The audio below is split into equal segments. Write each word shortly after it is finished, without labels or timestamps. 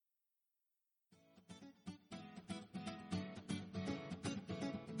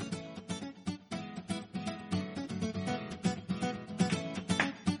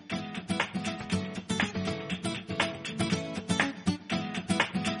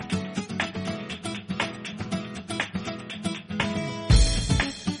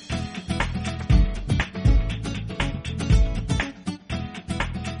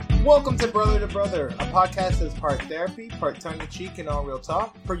Welcome to Brother, a podcast that's part therapy, part tongue-in-cheek, and all real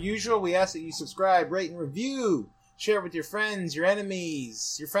talk. Per usual, we ask that you subscribe, rate, and review. Share with your friends, your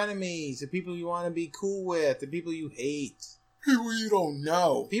enemies, your frenemies, the people you want to be cool with, the people you hate. People you don't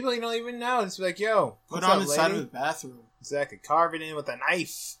know. People you don't even know. Just be like, yo, put on the side of the bathroom. Exactly. Carve it in with a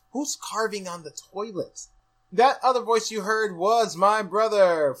knife. Who's carving on the toilet? That other voice you heard was my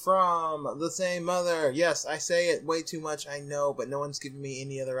brother from the same mother. Yes, I say it way too much, I know, but no one's giving me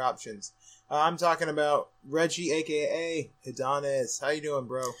any other options. I'm talking about Reggie, a.k.a. Hedonis. How you doing,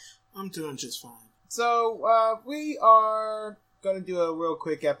 bro? I'm doing just fine. So, we are going to do a real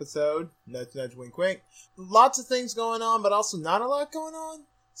quick episode. Nudge, nudge, wink, wink. Lots of things going on, but also not a lot going on.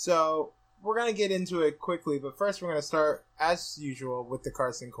 So, we're going to get into it quickly, but first we're going to start, as usual, with the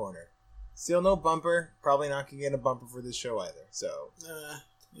Carson Corner. Still no bumper. Probably not going to get a bumper for this show either. So,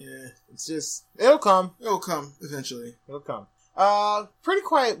 yeah. It's just, it'll come. It'll come, eventually. It'll come. Pretty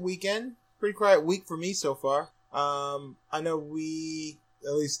quiet weekend. Pretty quiet week for me so far. I know we,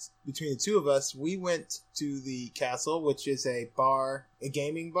 at least between the two of us, we went to the Castle, which is a bar, a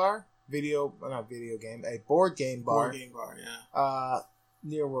gaming bar. A board game bar. Board game bar, yeah.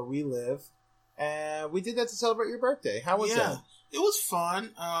 Near where we live. And we did that to celebrate your birthday. How was that? It was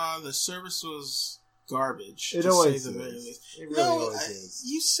fun. The service was garbage. It always is. It really always is.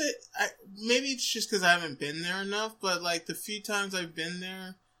 You said, maybe it's just because I haven't been there enough, but like the few times I've been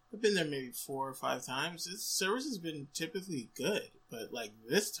there maybe 4 or 5 times. This service has been typically good, but like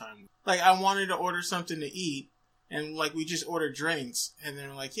this time, like I wanted to order something to eat, and like we just ordered drinks, and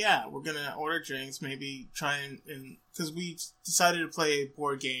they're like, yeah, we're gonna order drinks, maybe try and because we decided to play a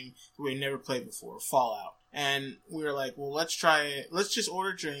board game that we had never played before, Fallout. And we were like, well, let's try it. Let's just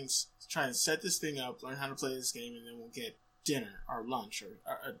order drinks, try and set this thing up, learn how to play this game, and then we'll get dinner or lunch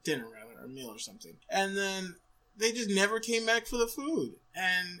or dinner rather, or meal or something. And then they just never came back for the food.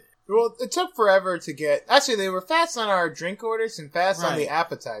 And well, it took forever to get. Actually, they were fast on our drink orders and fast on the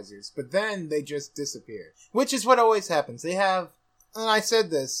appetizers, but then they just disappeared. Which is what always happens. They have, and I said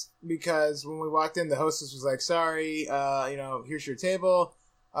this because when we walked in, the hostess was like, "Sorry, here's your table.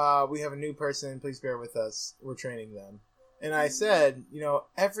 We have a new person. Please bear with us. We're training them." And I said,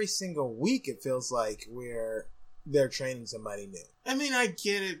 every single week it feels like they're training somebody new. I mean, I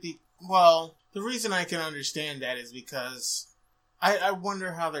get it. Well, the reason I can understand that is because I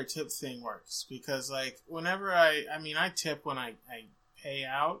wonder how their tip thing works. Because, like, whenever I tip when I pay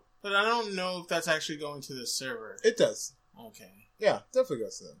out, but I don't know if that's actually going to the server. It does. Okay. Yeah, definitely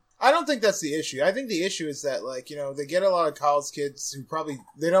goes to them. I don't think that's the issue. I think the issue is that, like, they get a lot of college kids who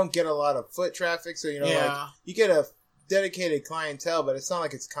they don't get a lot of foot traffic. So, like, you get a dedicated clientele, but it's not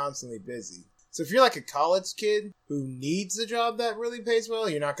like it's constantly busy. So if you're like a college kid who needs a job that really pays well,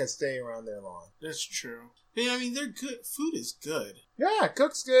 you're not going to stay around there long. That's true. But, I mean, they're good. Food is good. Yeah,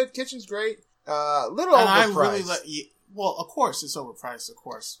 cook's good. Kitchen's great. Little overpriced. Well, of course, it's overpriced, of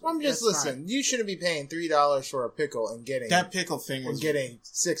course. I'm just, listen, you shouldn't be paying $3 for a pickle and getting... That pickle thing was... And getting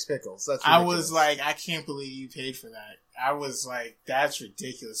 6 pickles. That's ridiculous. I was like, I can't believe you paid for that. I was like, that's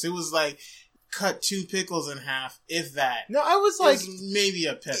ridiculous. It was like, cut 2 pickles in half, if that. No, I was like... maybe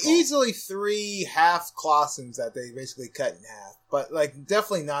a pickle. Easily 3 half Clausens that they basically cut in half. But, like,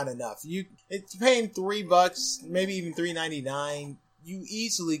 definitely not enough. It's paying $3, maybe even $3.99. You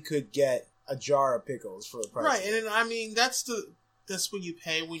easily could get a jar of pickles for the price. Right, and I mean, that's what you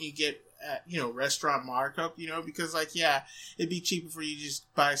pay when you get, restaurant markup, because, like, yeah, it'd be cheaper for you to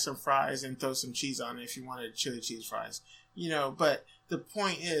just buy some fries and throw some cheese on it if you wanted chili cheese fries, but the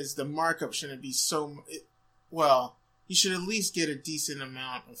point is, the markup shouldn't be you should at least get a decent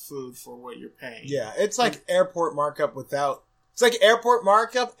amount of food for what you're paying. Yeah, it's like airport markup it's like airport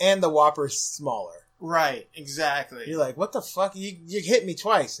markup and the Whopper's smaller. Right, exactly. You're like, what the fuck? You hit me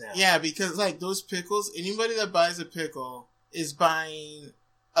twice now. Yeah, because, like, those pickles, anybody that buys a pickle is buying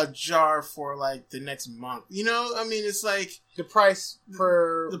a jar for, like, the next month. I mean, it's like... The price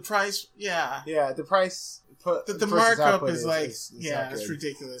per... The price, yeah. Yeah, the price... The markup is like... it's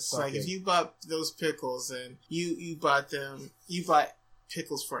ridiculous. It's like, if you bought those pickles and you bought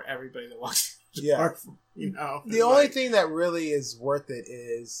pickles for everybody that walks in the park, The only thing that really is worth it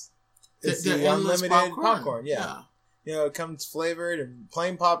is... It's the unlimited popcorn. Yeah. It comes flavored and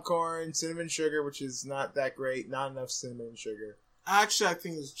plain popcorn, cinnamon sugar, which is not that great. Not enough cinnamon and sugar. Actually, I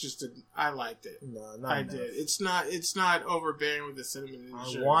think it's just I liked it. No, not I enough. did. It's not overbearing with the cinnamon and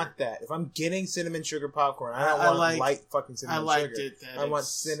sugar. I want that. If I'm getting cinnamon sugar popcorn, I don't want light fucking cinnamon sugar. I liked it. I want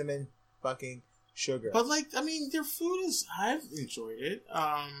cinnamon fucking sugar. But, like, I mean, their food I've enjoyed it.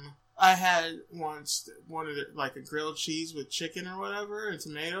 I had once one of a grilled cheese with chicken or whatever and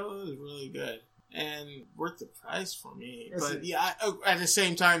tomato. It was really good. and worth the price for me. But yeah, at the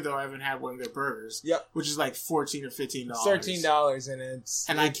same time though, I haven't had one of their burgers. Yep, which is like $14 or $15. $13,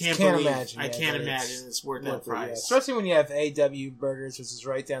 and I can't imagine it's worth that price. Yeah. Especially when you have AW Burgers, which is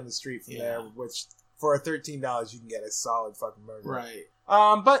right down the street from there, which for $13 you can get a solid fucking burger. Right.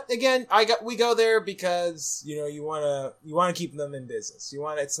 But again, we go there because you want to keep them in business.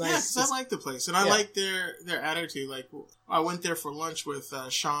 It's nice. Yeah, because I like the place and I like their attitude. Like I went there for lunch with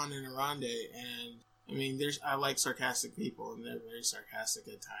Sean and Arande, and I mean, I like sarcastic people, and they're very sarcastic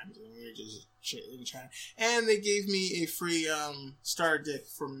at times, and we were just chitting and chatting. And they gave me a free starter deck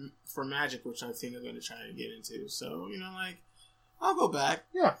for Magic, which I think I'm going to try and get into. So I'll go back.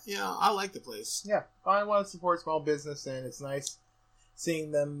 Yeah, I like the place. Yeah, I want to support small business, and it's nice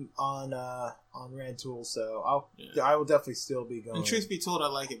seeing them on Rantoul, so I will definitely still be going. And truth be told, I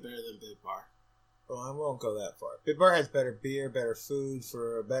like it better than Bit Bar. Well, I won't go that far. Bit Bar has better beer, better food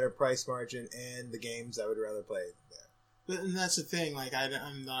for a better price margin, and the games I would rather play there. And that's the thing. Like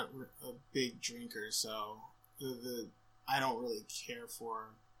I'm not a big drinker, so I don't really care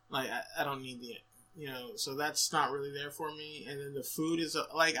for. Like I don't need the. So that's not really there for me. And then the food is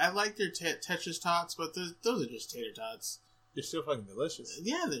I like their Tetris tots, but those are just tater tots. They're still fucking delicious.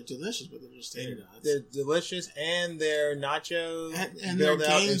 Yeah, they're delicious, but they're just tater tots. They're delicious, and their nachos and their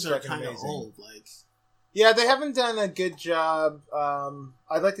games are kind of old. Yeah, they haven't done a good job.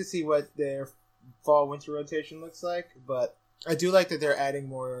 I'd like to see what their fall-winter rotation looks like, but I do like that they're adding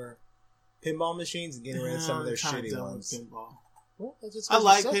more pinball machines and getting rid of some of their shitty ones. Pinball. Well, I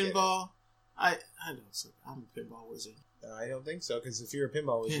like pinball. I don't suck. I'm a pinball wizard. I don't think so, because if you're a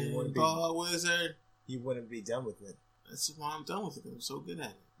pinball wizard, you wouldn't be done with it. That's why I'm done with it. I'm so good at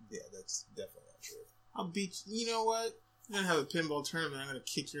it. Yeah, that's definitely not true. I'll beat you. You know what? I'm going to have a pinball tournament. I'm going to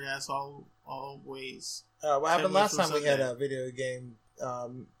kick your ass all ways. What happened last time we had a video game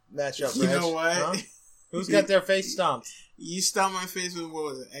matchup, You know what? Huh? Who's got their face stomped? You stomped my face with, what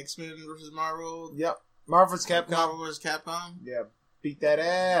was it, X-Men versus Marvel? Yep. Marvel vs. Capcom. Marvel vs. Capcom? Yeah. Beat that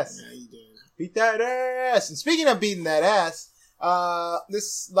ass. Yeah, you did. Beat that ass. And speaking of beating that ass,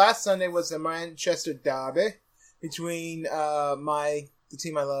 this last Sunday was a Manchester derby between the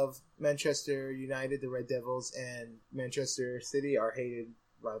team I love, Manchester United, the Red Devils, and Manchester City, our hated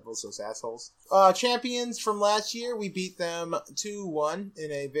rivals, those assholes. Champions from last year, we beat them 2-1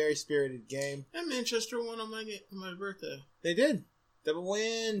 in a very spirited game. And Manchester won on my birthday. They did. Double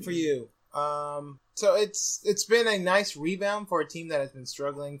win for you. So it's been a nice rebound for a team that has been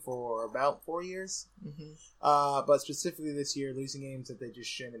struggling for about 4 years. Mm-hmm. But specifically this year, losing games that they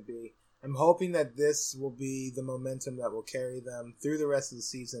just shouldn't be. I'm hoping that this will be the momentum that will carry them through the rest of the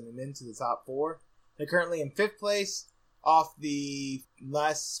season and into the top 4. They're currently in 5th place, off the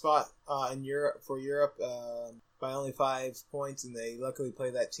last spot in Europe by only 5 points, and they luckily play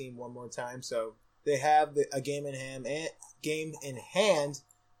that team one more time. So they have a game in hand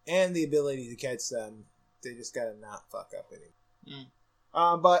and the ability to catch them. They just gotta not fuck up anymore.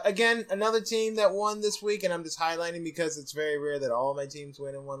 But again, another team that won this week, and I'm just highlighting because it's very rare that all of my teams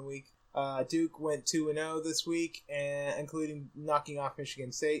win in 1 week. Duke went 2-0 this week, and including knocking off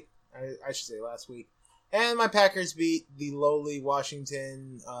Michigan State. I should say last week. And my Packers beat the lowly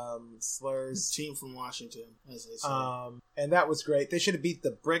Washington Slurs. Team from Washington, as they say. And that was great. They should have beat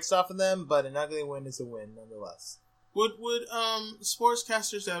the bricks off of them, but an ugly win is a win nonetheless. Would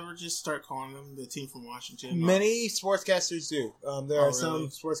sportscasters ever just start calling them the team from Washington? Many sportscasters do. There are some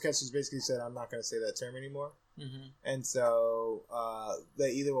sportscasters basically said, I'm not going to say that term anymore. Mm-hmm. And so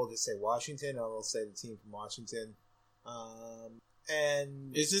they either will just say Washington or they'll say the team from Washington.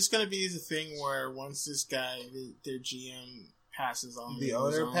 And is this going to be the thing where once this guy, their GM, passes on, the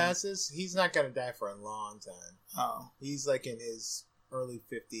owner passes, he's not going to die for a long time. Oh, he's like in his early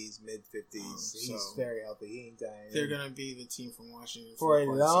 50s, mid 50s. He's very healthy. He ain't dying. They're going to be the team from Washington for a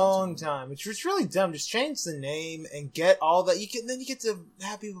long time. It's really dumb. Just change the name and get all that. Then you get to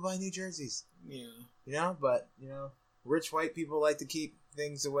have people buy new jerseys. Yeah. But rich white people like to keep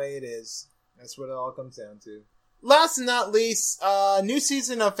things the way it is. That's what it all comes down to. Last and not least, new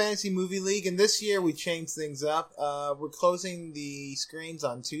season of Fantasy Movie League, and this year we changed things up. We're closing the screens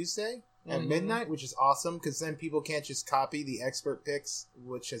on Tuesday at midnight, which is awesome, because then people can't just copy the expert picks,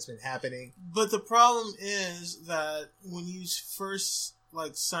 which has been happening. But the problem is that when you first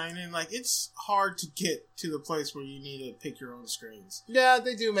sign in, it's hard to get to the place where you need to pick your own screens. Yeah,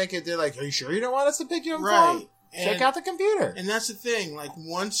 they do make it. They're like, "Are you sure you don't want us to pick your own right? Check out the computer." And that's the thing.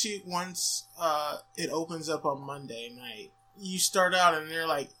 Once it opens up on Monday night, you start out and they're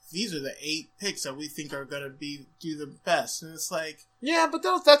like, "These are the 8 picks that we think are gonna do the best," and it's like, yeah, but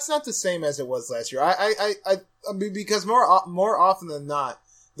that's not the same as it was last year. I mean, because more often than not,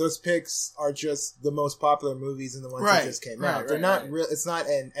 those picks are just the most popular movies and the ones that just came out. They're not real. It's not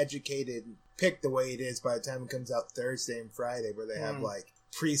an educated pick the way it is by the time it comes out Thursday and Friday, where they have like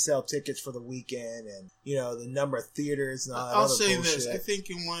pre-sale tickets for the weekend and the number of theaters and all that. I'll say bullshit. This: I think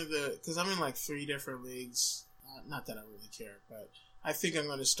in one of because I'm in like 3 different leagues. Not that I really care, but I think I'm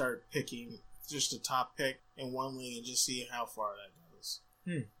going to start picking just a top pick in one league and just see how far that goes.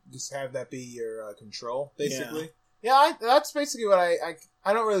 Just have that be your control, basically. Yeah, that's basically what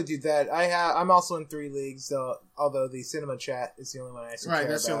I don't really do that. I'm also in 3 leagues, although the Cinema Chat is the only one I actually care about. Right,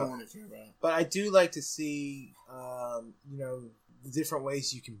 that's the only one I care about. But I do like to see, the different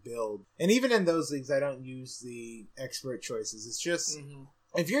ways you can build. And even in those leagues, I don't use the expert choices. It's just,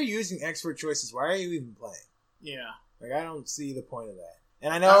 if you're using expert choices, why are you even playing? Yeah. Like, I don't see the point of that.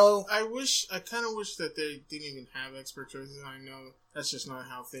 And I know... I kind of wish that they didn't even have expert choices. I know that's just not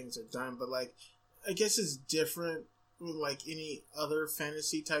how things are done. But, like, I guess it's different with, like, any other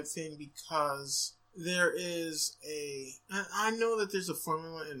fantasy type thing because there is I know that there's a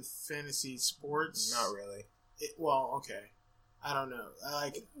formula in fantasy sports. Not really. Okay. I don't know.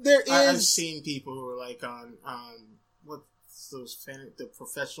 There is... I've seen people who are, like, on the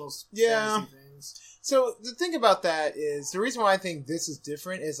professional fantasy things. So the thing about that is the reason why I think this is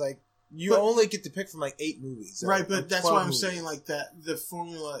different is like you only get to pick from like 8 movies, right? But that's why I'm saying like that the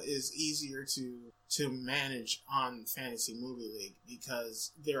formula is easier to manage on Fantasy Movie League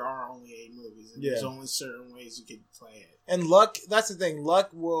because there are only 8 movies and there's only certain ways you can play it. And luck, that's the thing. Luck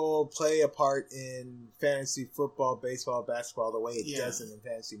will play a part in fantasy football, baseball, basketball the way it doesn't in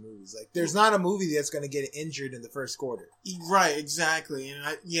fantasy movies. Like, there's not a movie that's going to get injured in the first quarter. Right, exactly.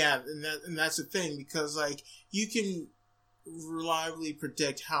 And that's the thing because, like, you can reliably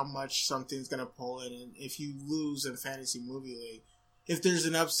predict how much something's going to pull in. And if you lose in Fantasy Movie League, if there's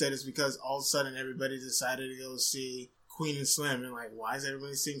an upset, it's because all of a sudden everybody decided to go see Queen and Slim, and like, why is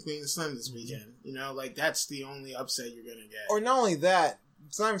everybody seeing Queen and Slim this weekend? Like that's the only upset you're gonna get. Or not only that,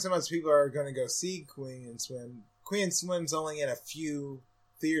 it's not even so much people are gonna go see Queen and Slim. Queen and Slim's only in a few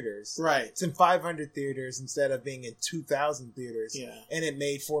theaters, right? It's in 500 theaters instead of being in 2,000 theaters, and it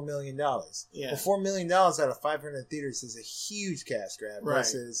made $4 million. Yeah, well, $4 million out of 500 theaters is a huge cash grab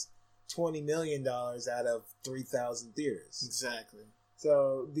versus $20 million out of 3,000 theaters. Exactly.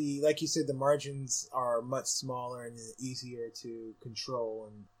 So like you said, the margins are much smaller and easier to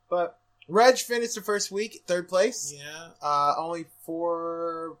control. But Reg finished the first week, 3rd place. Yeah. Only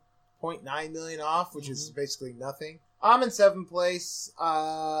 4.9 million off, which is basically nothing. I'm in 7th place,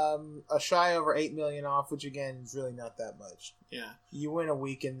 a shy over 8 million off, which again is really not that much. Yeah. You win a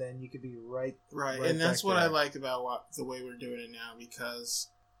week and then you could be right. And that's what I like about the way we're doing it now because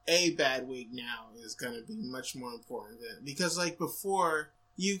a bad week now is going to be much more important because like before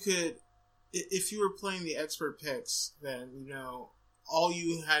you could, if you were playing the expert picks, then the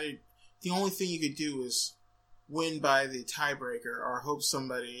only thing you could do was win by the tiebreaker or hope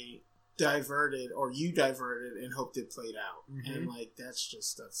somebody diverted or you diverted and hoped it played out. And like that's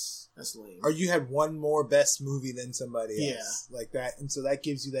lame. Or you had one more best movie than somebody else like that, and so that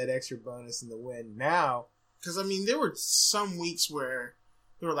gives you that extra bonus in the win. Now, because I mean there were some weeks where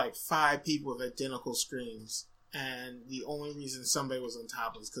there were like 5 people with identical screens, and the only reason somebody was on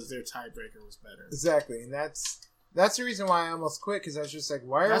top was because their tiebreaker was better. Exactly, and that's the reason why I almost quit because I was just like,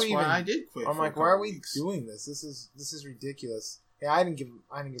 "Why are we?" That's why I did quit. I'm like, "Why are we doing this? This is ridiculous." Yeah, I didn't give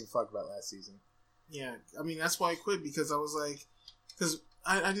a fuck about last season. Yeah, I mean that's why I quit because I was like, because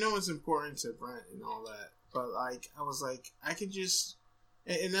I know it's important to Brent and all that, but like I was like, I could just.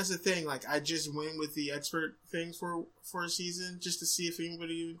 And that's the thing, like, I just went with the expert things for a season just to see if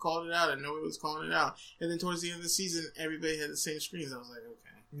anybody even called it out. I know it was calling it out. And then towards the end of the season, everybody had the same screens. I was like,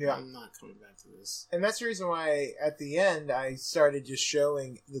 okay, I'm not coming back to this. And that's the reason why, at the end, I started just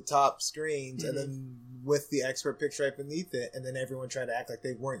showing the top screens and then with the expert picks right beneath it, and then everyone tried to act like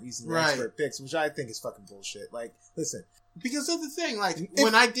they weren't using the expert picks, which I think is fucking bullshit. Like, listen. Because that's the thing, like,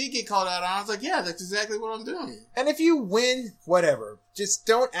 when I did get called out, I was like, yeah, that's exactly what I'm doing. And if you win, whatever. Just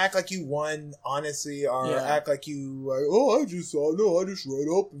don't act like you won, honestly, or act like you, like, I just read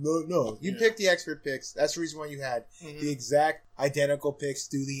up. No. You picked the expert picks. That's the reason why you had the exact identical picks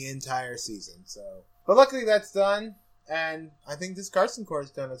through the entire season. So, but luckily that's done, and I think this Carson Core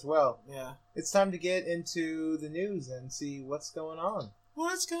is done as well. Yeah. It's time to get into the news and see what's going on.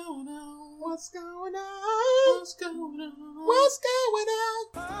 What's going on? What's going on? What's going on? What's going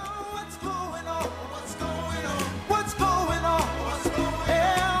on? Oh, what's going on? What's going on? What's going on? What's going on?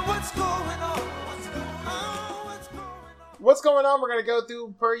 Yeah, what's going on? What's going on? What's going on? What's going on? We're going to go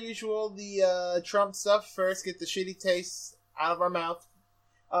through, per usual, the Trump stuff first, get the shitty taste out of our mouth.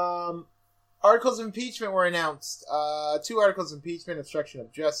 Articles of impeachment were announced. 2 articles of impeachment, obstruction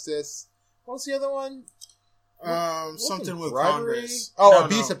of justice. What was the other one? Something with bribery? Congress.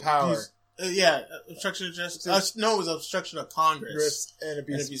 Abuse of power. Obstruction of justice. No, it was obstruction of Congress. And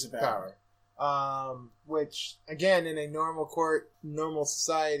abuse of power. Which, again, in a normal court, normal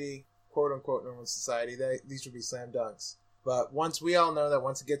society, quote-unquote normal society, these would be slam dunks. But we all know that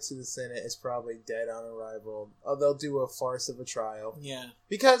once it gets to the Senate, it's probably dead on arrival. They'll do a farce of a trial. Yeah.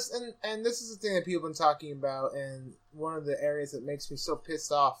 Because, and this is the thing that people have been talking about, and one of the areas that makes me so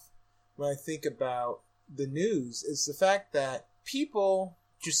pissed off when I think about the news is the fact that people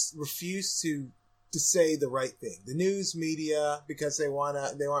just refuse to say the right thing. The news media, because they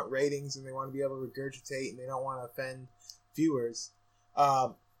want ratings and they want to be able to regurgitate and they don't want to offend viewers.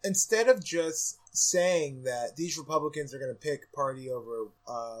 Instead of just saying that these Republicans are going to pick party over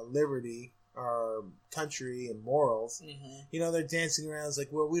liberty, our country, and morals, they're dancing around. It's like,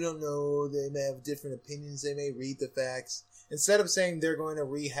 well, we don't know. They may have different opinions. They may read the facts. Instead of saying they're going to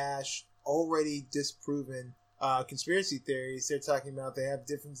rehash already disproven conspiracy theories, they're talking about they have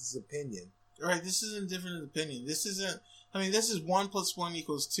differences of opinion. Right, this isn't different of opinion. This isn't... this is 1 + 1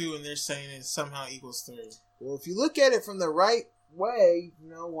 = 2, and they're saying it somehow equals 3. Well, if you look at it from the right way,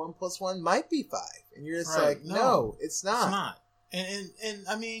 1 + 1 might be 5. And you're just like, no, it's not. It's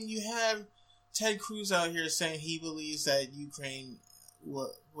not. And you have Ted Cruz out here saying he believes that Ukraine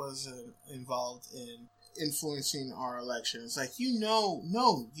was involved in influencing our election. It's like, no,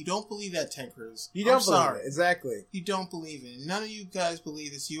 you don't believe that, Ted Cruz. You don't believe it, exactly. You don't believe it. None of you guys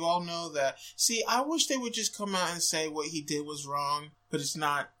believe this. You all know that. See, I wish they would just come out and say what he did was wrong, but it's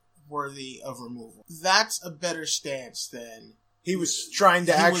not worthy of removal. That's a better stance than... He was trying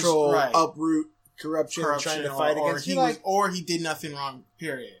to uproot corruption and trying to fight against it. Or he did nothing wrong,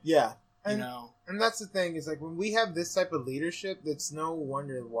 period. Yeah. And that's the thing, is like, when we have this type of leadership, it's no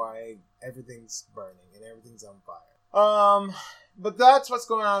wonder why everything's burning and everything's on fire. But that's what's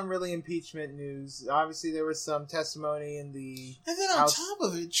going on, really, impeachment news. Obviously, there was some testimony in the And then on top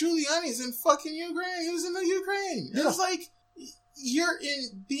of it, Giuliani's in fucking Ukraine. He was in the Ukraine. Yeah. It was like, you're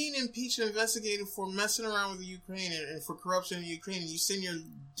being impeached and investigated for messing around with the Ukraine and for corruption in Ukraine, and you send your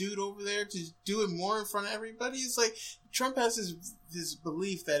dude over there to do it more in front of everybody. It's like, Trump has this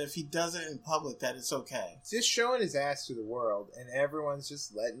belief that if he does it in public, that it's okay. It's just showing his ass to the world, and everyone's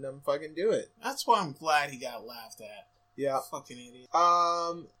just letting him fucking do it. That's why I'm glad he got laughed at. Yeah. Fucking idiot.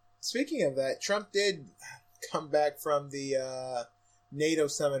 Speaking of that, Trump did come back from the NATO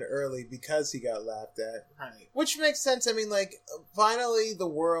summit early because he got laughed at. Right. Which makes sense. Finally the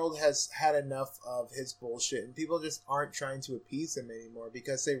world has had enough of his bullshit, and people just aren't trying to appease him anymore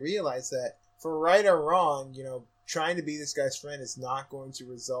because they realize that, for right or wrong, trying to be this guy's friend is not going to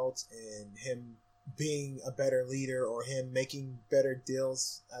result in him being a better leader or him making better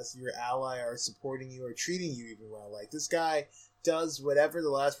deals as your ally or supporting you or treating you even well. Like, this guy does whatever the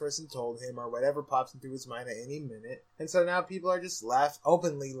last person told him or whatever pops into his mind at any minute. And so now people are just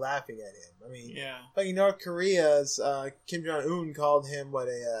openly laughing at him. Like North Korea's Kim Jong-un called him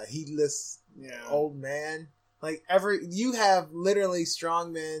a heedless old man. Like, you have literally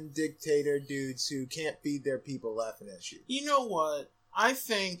strongman dictator dudes who can't feed their people laughing at you. You know what? I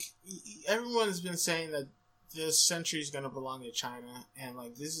think everyone has been saying that this century is going to belong to China, and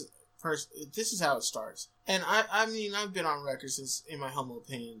like this is how it starts. And I've been on record since in my humble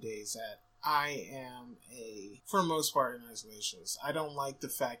opinion days that I am for the most part, an isolationist. I don't like the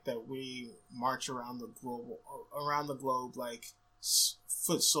fact that we march around the globe like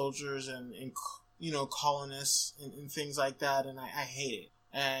foot soldiers and colonists and things like that, and I hate it.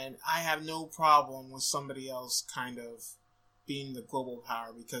 And I have no problem with somebody else kind of being the global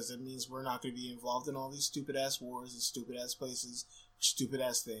power, because it means we're not going to be involved in all these stupid-ass wars and stupid-ass places,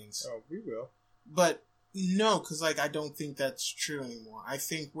 stupid-ass things. Oh, we will. But no, because I don't think that's true anymore. I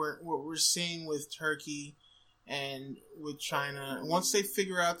think what we're seeing with Turkey and with China, once they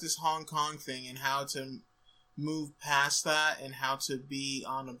figure out this Hong Kong thing and how to move past that and how to be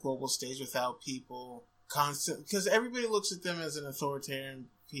on a global stage without people because everybody looks at them as an authoritarian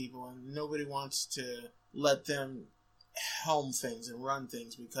people, and nobody wants to let them helm things and run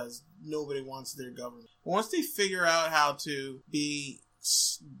things because nobody wants their government. Once they figure out how to be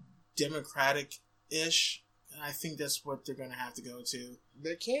democratic-ish, I think that's what they're going to have to go to.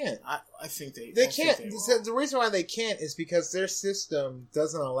 They can't. I think they can't. The reason why they can't is because their system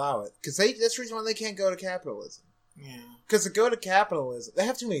doesn't allow it. Because that's the reason why they can't go to capitalism. Yeah. Because to go to capitalism, they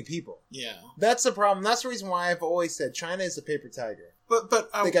have too many people. Yeah. That's the problem. That's the reason why I've always said China is a paper tiger. But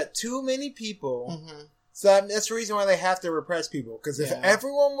they got too many people. Mm-hmm. So that's the reason why they have to repress people. Because if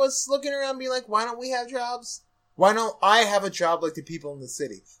everyone was looking around being like, why don't we have jobs? Why don't I have a job like the people in the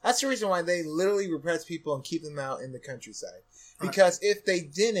city? That's the reason why they literally repress people and keep them out in the countryside. Because if they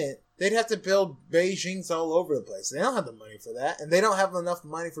didn't, they'd have to build Beijings all over the place. They don't have the money for that. And they don't have enough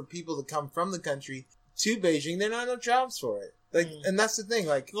money for people to come from the country to Beijing. There are not enough jobs for it. And that's the thing.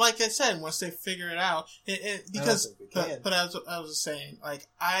 Like I said, once they figure it out, because I was saying, like,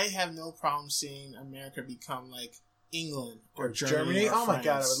 I have no problem seeing America become like England or Germany. Or oh my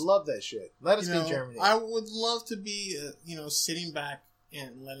God, I would love that shit. Let us be Germany. I would love to be, sitting back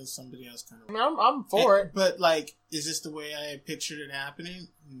and letting somebody else kind of. I mean, I'm for it, but like, is this the way I pictured it happening?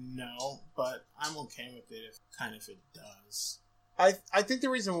 No, but I'm okay with it if it does. I think the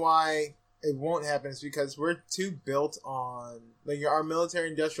reason why it won't happen is because we're too built on our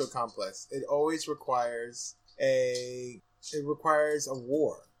military-industrial complex. It always requires a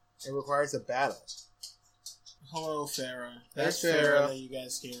war. It requires a battle. Hello, Farah. That's Farah. That you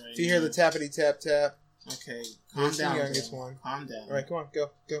guys hear right Do you hear the tappity tap tap? Okay, calm down. The youngest one. Calm down. All right, come on, go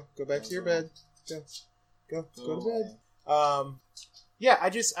back to your bed. Go to bed. Yeah,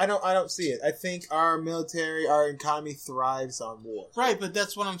 I don't see it. I think our military, our economy thrives on war. Right, but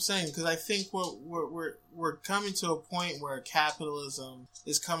that's what I'm saying, because I think we're coming to a point where capitalism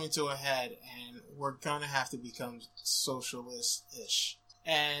is coming to a head, and we're gonna have to become socialist-ish.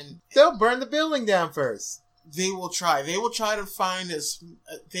 And they'll burn the building down first. They will try. They will try to find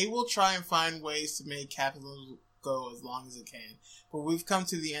They will try and find ways to make capitalism go as long as it can. But we've come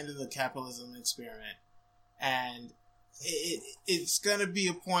to the end of the capitalism experiment, and it's gonna be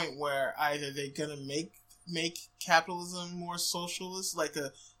a point where either they're gonna make capitalism more socialist, like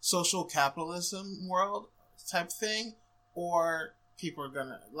a social capitalism world type thing, or people are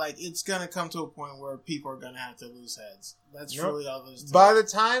gonna it's gonna come to a point where people are gonna have to lose heads. That's really all there's. By the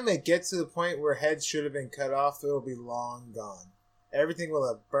time it gets to the point where heads should have been cut off, it will be long gone. Everything will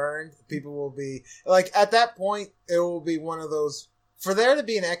have burned. People will be at that point. It will be one of those. For there to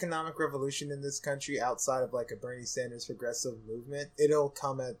be an economic revolution in this country outside of a Bernie Sanders progressive movement, it'll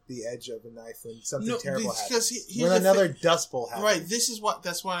come at the edge of a knife when something terrible happens. When another Dust Bowl happens. Right,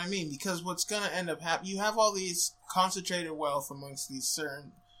 that's what I mean. Because what's going to end up happening, you have all these concentrated wealth amongst these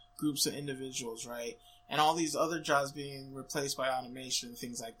certain groups of individuals, right? And all these other jobs being replaced by automation and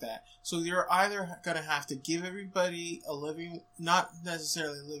things like that. So you're either going to have to give everybody a living, not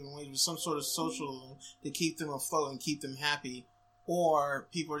necessarily a living wage, but some sort of socialism to keep them afloat and keep them happy. Or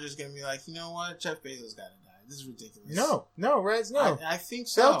people are just going to be like, you know what? Jeff Bezos got to die. This is ridiculous. No, Reds, no. I think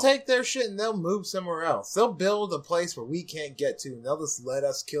so. They'll take their shit and they'll move somewhere else. They'll build a place where we can't get to, and they'll just let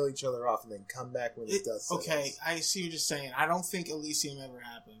us kill each other off and then come back when it does. Okay, I see what you're saying. I don't think Elysium ever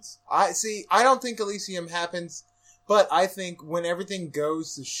happens. I don't think Elysium happens, but I think when everything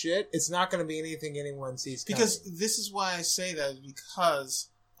goes to shit, it's not going to be anything anyone sees coming. Because this is why I say that, because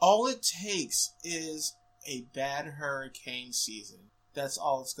all it takes is a bad hurricane season. That's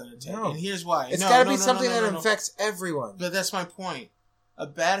all it's going to take. And here's why. It's got to be something that affects everyone. But that's my point. A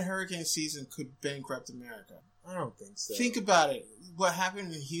bad hurricane season could bankrupt America. I don't think so. Think about it. What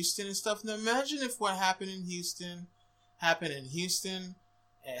happened in Houston and stuff. Now imagine if what happened in Houston, it happened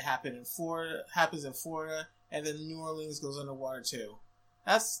in Florida, happens in Florida, and then New Orleans goes underwater too.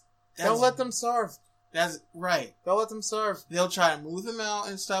 They'll let them starve. That's right. They'll let them starve. They'll try to move them out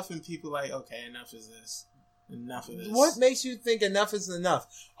and stuff, and people okay, enough is this. Enough of this. What makes you think enough is enough?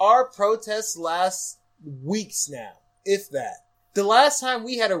 Our protests last weeks now, if that. The last time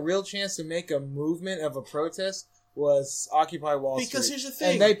we had a real chance to make a movement of a protest was Occupy Wall Street. Because here's the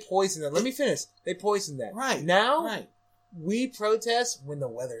thing. And they poisoned it. Let me finish. They poisoned that. Right. Now, we protest when the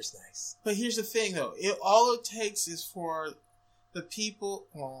weather's nice. But here's the thing, though. All it takes is for the people,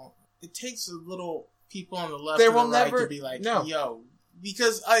 it takes a little people on the left and the right to be like, yo.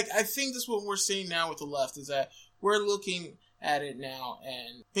 Because I think that's what we're seeing now with the left, is that we're looking at it now,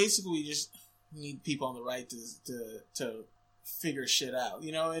 and basically we just need people on the right to figure shit out,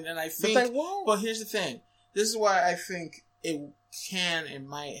 And I think, but they won't. But here's the thing. This is why I think it can and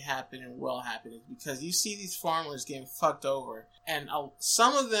might happen and will happen, is because you see these farmers getting fucked over, and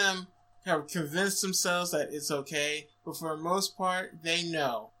some of them have convinced themselves that it's okay, but for the most part, they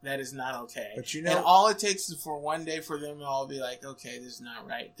know that it's not okay. But and all it takes is for one day for them to all be like, okay, this is not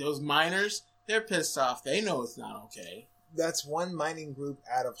right. Those miners, they're pissed off. They know it's not okay. That's one mining group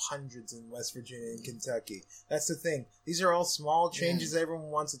out of hundreds in West Virginia and Kentucky. That's the thing. These are all small changes everyone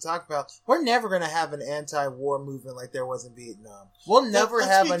wants to talk about. We're never going to have an anti-war movement like there was in Vietnam. We'll never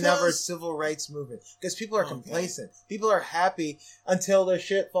have another civil rights movement because people are complacent. People are happy until their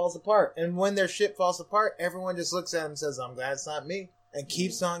shit falls apart. And when their shit falls apart, everyone just looks at them and says, I'm glad it's not me, and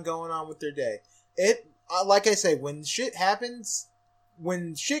keeps on going on with their day. Like I say, when shit happens,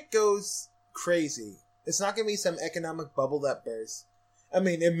 when shit goes crazy, It's not going to be some economic bubble that bursts. I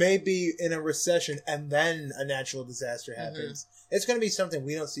mean, it may be in a recession and then a natural disaster happens. Mm-hmm. It's going to be something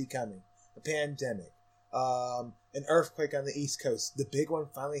we don't see coming. A pandemic. An earthquake on the East Coast. The big one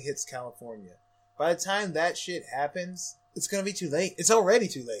finally hits California. By the time that shit happens, it's going to be too late. It's already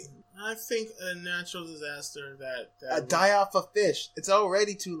too late. I think a natural disaster that die off a fish. It's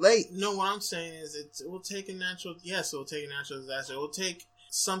already too late. No, what I'm saying is it will take a natural... Yes, it will take a natural disaster. It will take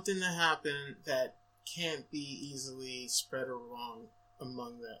something to happen that can't be easily spread around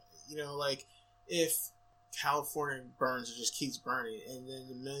among that. You know, like if California burns, it just keeps burning, and then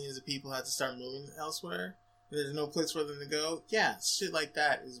the millions of people have to start moving elsewhere. There's no place for them to go. Yeah, shit like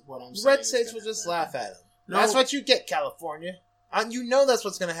that is what I'm saying. Red states will just laugh at them. No. That's what you get, California. You know that's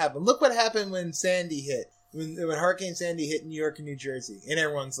what's going to happen. Look what happened when Sandy hit. When Hurricane Sandy hit New York and New Jersey. And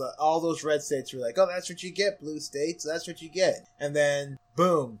everyone's like, all those red states were like, oh, that's what you get, blue states. That's what you get. And then,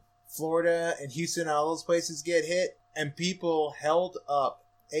 boom, Florida and Houston, all those places get hit. And people held up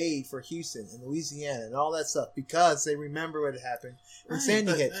aid for Houston and Louisiana and all that stuff because they remember what had happened when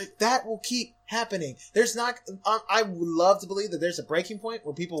Sandy hit. That will keep happening. There's not... I would love to believe that there's a breaking point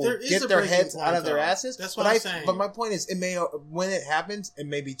where people get their heads out of their asses. That's what I'm saying. But my point is, when it happens, it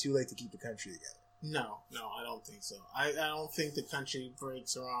may be too late to keep the country together. No, I don't think so. I don't think the country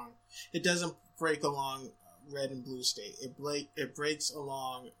breaks along... It doesn't break along red and blue state. It breaks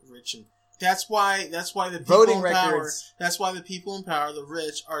along rich and... That's why the people voting in power. Records. That's why the people in power, the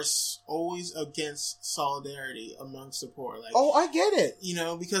rich, are always against solidarity amongst the poor. Like, oh, I get it. You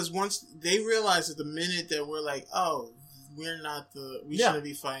know, because once they realize that the minute that we're like, oh, we shouldn't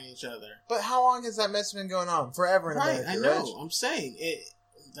be fighting each other. But how long has that mess been going on? Forever in America, I know. Right? I'm saying it.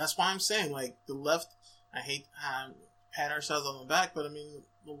 That's why I'm saying, like, the left. I hate pat ourselves on the back, but I mean,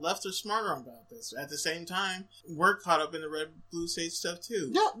 the left are smarter about this. At the same time, we're caught up in the red blue state stuff too.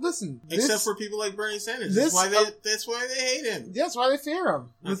 Yeah, listen. Except for people like Bernie Sanders. That's why they hate him. That's why they fear him.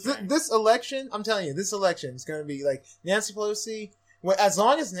 Okay. This election, I'm telling you, this election is going to be like Nancy Pelosi. As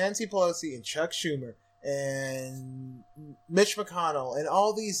long as Nancy Pelosi and Chuck Schumer and Mitch McConnell and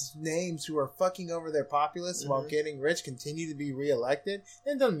all these names who are fucking over their populists while getting rich continue to be reelected,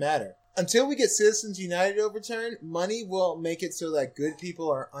 it doesn't matter. Until we get Citizens United overturned, money will make it so that good people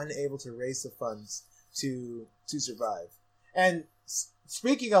are unable to raise the funds to survive. And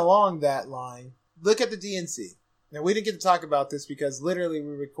speaking along that line, look at the DNC. Now, we didn't get to talk about this because literally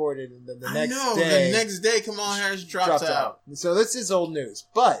we recorded and then the next day Kamala Harris dropped out. So this is old news.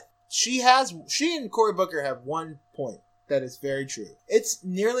 But she and Cory Booker have one point that is very true. It's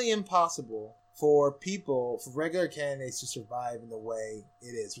nearly impossible for regular candidates to survive in the way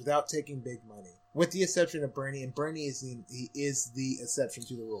it is without taking big money. With the exception of Bernie, and Bernie is the exception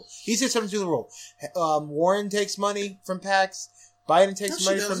to the rule. He's the exception to the rule. Warren takes money from PACs. Biden takes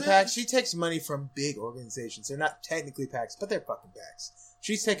money from PACs. She takes money from big organizations. They're not technically PACs, but they're fucking PACs.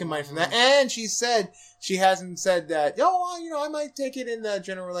 She's taking money from that. And she hasn't said that, I might take it in the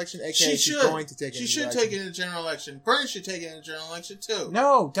general election. AKA, she's going to take it in the election. She should take it in the general election. Bernie should take it in the general election, too.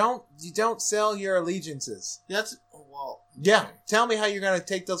 No, you don't sell your allegiances. Yeah, tell me how you're going to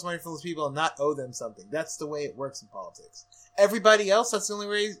take those money from those people and not owe them something. That's the way it works in politics. Everybody else, that's the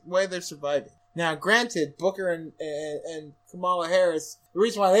only way they're surviving. Now, granted, Booker and Kamala Harris, the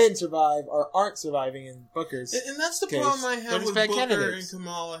reason why they didn't survive or aren't surviving in Booker's and that's the case, problem I have with Booker candidates. and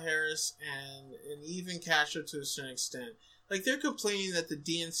Kamala Harris and even Castro to a certain extent. Like, they're complaining that the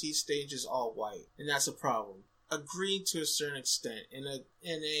DNC stage is all white, and that's a problem. Agreed to a certain extent. In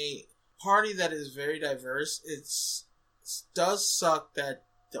a party that is very diverse, it does suck that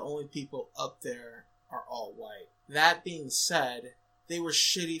the only people up there are all white. That being said, they were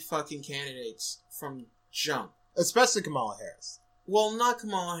shitty fucking candidates from jump. Especially Kamala Harris. Well, not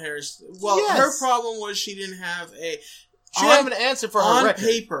Kamala Harris. Well, yes. Her problem was she didn't have she didn't have an answer for her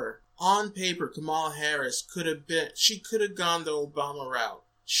record. On paper, Kamala Harris could have gone the Obama route.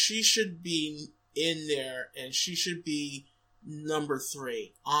 She should be in there, and she should be number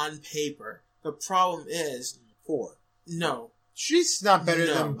 3 on paper. The problem is 4. No. She's not better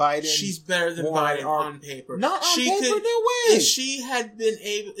than Biden. She's better than Biden on paper. Not on paper, no way. If she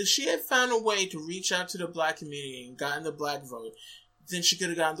had found a way to reach out to the black community and gotten the black vote, then she could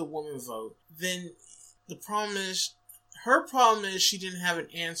have gotten the woman vote. Then her problem is she didn't have an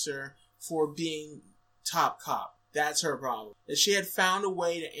answer for being top cop. That's her problem. If she had found a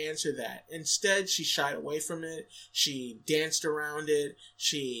way to answer that. Instead, she shied away from it. She danced around it.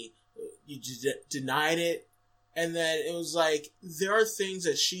 She denied it. And then it was like, there are things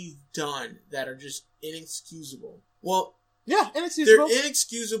that she's done that are just inexcusable. Well, yeah, inexcusable. They're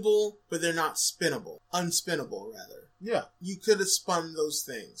inexcusable, but they're not spinnable. Unspinnable, rather. Yeah. You could have spun those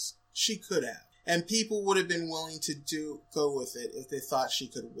things. She could have. And people would have been willing to go with it if they thought she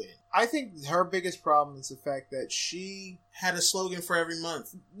could win. I think her biggest problem is the fact that she had a slogan for every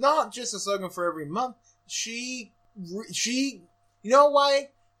month. Not just a slogan for every month. She, you know why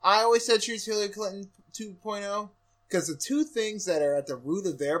I always said she was Hillary Clinton 2.0? Because the two things that are at the root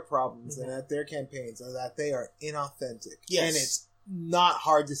of their problems and at their campaigns are that they are inauthentic. Yes. And it's not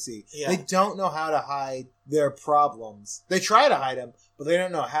hard to see. Yeah. They don't know how to hide their problems. They try to hide them, but they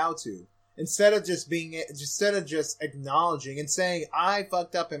don't know how to. Instead of just acknowledging and saying, I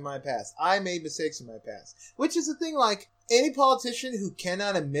fucked up in my past. I made mistakes in my past. Which is the thing, like, any politician who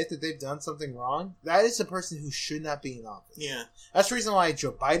cannot admit that they've done something wrong, that is a person who should not be in office. Yeah. That's the reason why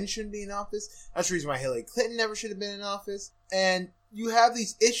Joe Biden shouldn't be in office. That's the reason why Hillary Clinton never should have been in office. And you have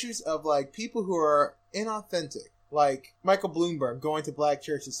these issues of, like, people who are inauthentic. Like Michael Bloomberg going to black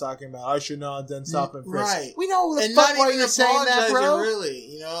churches talking about, I should not have done stop and frisk. Right. We know the fuck why you're saying that, bro. Really,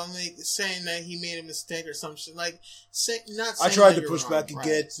 you know, I mean, saying that he made a mistake or some shit. Like, not saying I tried to push back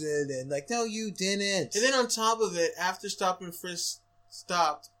against it, and like, no, you didn't. And then on top of it, after stop and frisk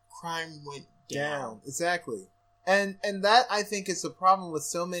stopped, crime went down. Exactly. And that I think is the problem with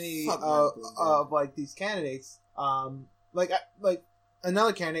so many of like these candidates.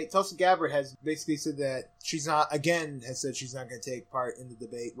 Another candidate, Tulsi Gabbard, has basically said that she's not going to take part in the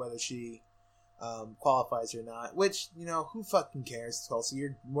debate, whether she qualifies or not. Which, you know, who fucking cares, Tulsi?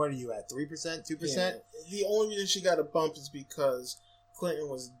 What are you at, 3%, 2%? Yeah. The only reason she got a bump is because Clinton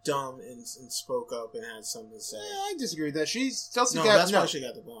was dumb and spoke up and had something to say. Yeah, I disagree with that. Tulsi Gabbard. That's why she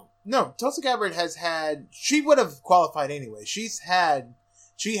got the bump. No, Tulsi Gabbard she would have qualified anyway. She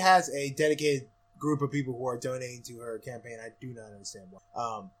has a dedicated group of people who are donating to her campaign. I do not understand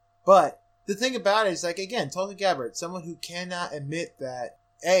why. But the thing about it is, like, again, Tulsi Gabbard, someone who cannot admit that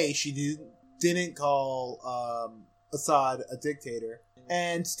she didn't call Assad a dictator,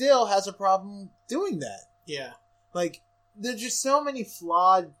 and still has a problem doing that. Yeah, like there's just so many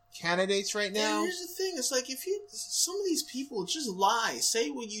flawed candidates right now. And here's the thing: it's like some of these people just lie, say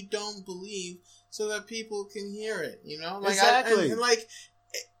what you don't believe, so that people can hear it. You know, like, exactly.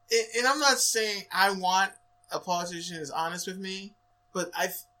 And I'm not saying I want a politician who's honest with me, but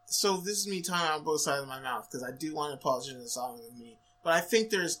so this is me talking on both sides of my mouth, because I do want a politician that's honest with me. But I think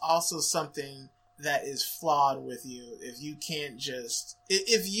there's also something that is flawed with you if you can't just...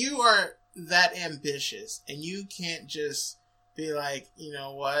 If you are that ambitious and you can't just be like, you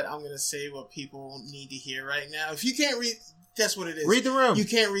know what, I'm going to say what people need to hear right now. If you can't read... That's what it is. Read the room. You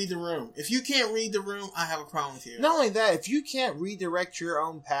can't read the room. If you can't read the room, I have a problem with you. Not only that, if you can't redirect your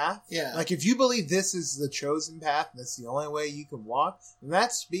own path, like if you believe this is the chosen path, and that's the only way you can walk, then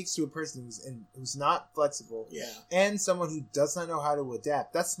that speaks to a person who's not flexible, and someone who does not know how to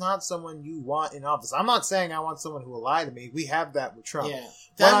adapt. That's not someone you want in office. I'm not saying I want someone who will lie to me. We have that with Trump. Yeah.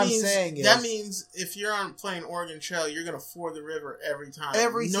 That means if you're playing Oregon Trail, you're going to ford the river every time.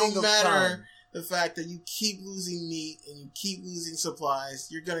 Every single time. The fact that you keep losing meat and you keep losing supplies,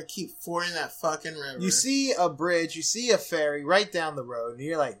 you're going to keep fording that fucking river. You see a bridge, you see a ferry right down the road, and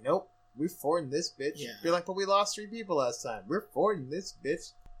you're like, nope, we're fording this bitch. Yeah. You're like, but we lost 3 people last time. We're fording this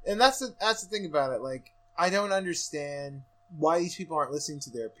bitch. And that's the thing about it. Like, I don't understand why these people aren't listening to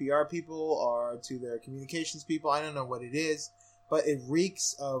their PR people or to their communications people. I don't know what it is, but it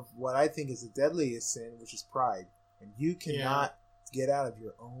reeks of what I think is the deadliest sin, which is pride. And you cannot get out of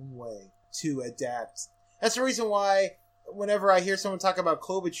your own way to adapt. That's the reason why whenever I hear someone talk about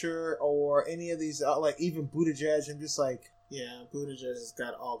Klobuchar or any of these, like even Buttigieg, I'm just like... Yeah, Buttigieg has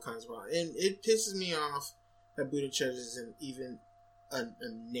got all kinds of wrong. And it pisses me off that Buttigieg isn't even a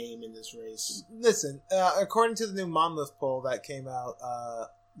name in this race. Listen, according to the new Monmouth poll that came out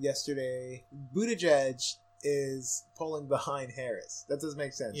yesterday, Buttigieg is polling behind Harris. That doesn't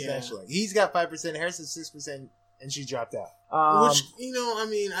make sense, essentially. He's got 5%, Harris is 6%, and she dropped out. Which, you know, I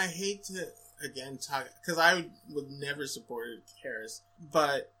mean, I hate to, again, talk, because I would never support Harris,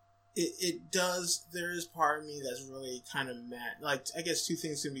 but there is part of me that's really kind of mad. Like, I guess 2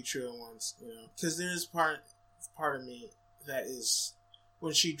 things can be true at once, you know, because there is part of me that is,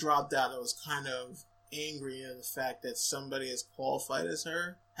 when she dropped out, I was kind of angry at the fact that somebody as qualified as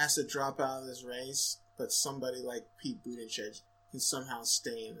her has to drop out of this race, but somebody like Pete Buttigieg can somehow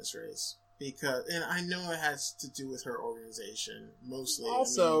stay in this race. And I know it has to do with her organization, mostly.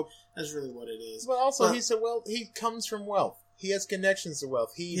 Also, I mean, that's really what it is. But also, he comes from wealth. He has connections to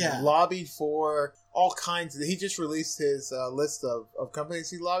wealth. He lobbied for all kinds of... He just released his list of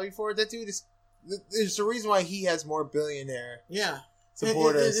companies he lobbied for. That dude is... There's a reason why he has more billionaire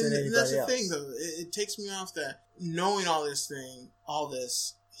supporters than anybody else. That's the thing, though. It takes me off that knowing all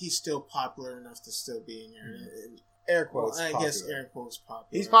this, he's still popular enough to still be in here. Mm-hmm. air quotes. Well, I popular. guess air quotes popular.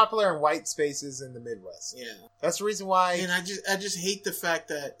 He's popular in white spaces in the Midwest. Yeah, that's the reason why. And I just hate the fact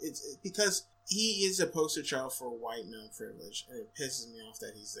that it's because he is a poster child for white male privilege, and it pisses me off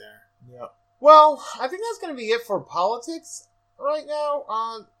that he's there. Yeah. Well, I think that's going to be it for politics right now.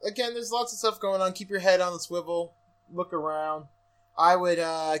 Again, there's lots of stuff going on. Keep your head on the swivel. Look around. I would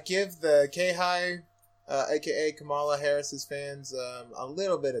give the K-High, a.k.a. Kamala Harris's fans, a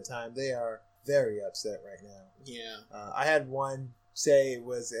little bit of time. They are very upset right now. Yeah. I had one say it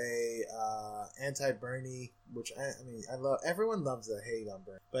was a anti-Bernie, which I mean, I love. Everyone loves the hate on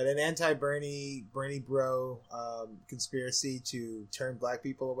Bernie, but an anti-Bernie bro conspiracy to turn black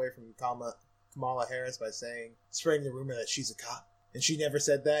people away from Kamala Harris by spreading the rumor that she's a cop, and she never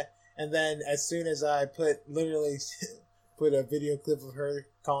said that. And then as soon as I put a video clip of her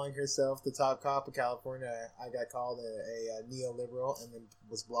calling herself the top cop of California, I got called a neoliberal and then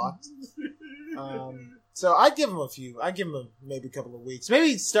was blocked. So I'd give them I'd give them maybe a couple of weeks.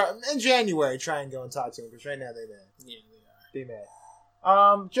 Maybe start in January, try and go and talk to them, because right now they're mad. Yeah, they are. They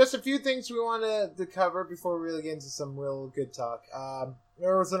mad. Just a few things we wanted to cover before we really get into some real good talk.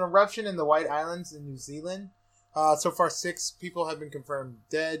 There was an eruption in the White Islands in New Zealand. So far, 6 people have been confirmed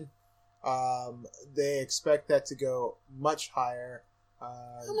dead. They expect that to go much higher.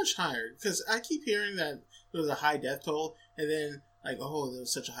 How much higher? Because I keep hearing that there was a high death toll, and then like, oh, there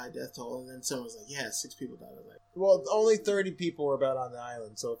was such a high death toll, and then someone was like, yeah, 6 people died. I was like, well, only 30 people were about on the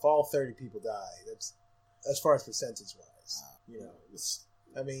island, so if all 30 people die, that's as far as percentage wise.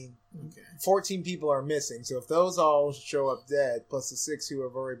 I mean, okay. 14 people are missing, so if those all show up dead, plus the 6 who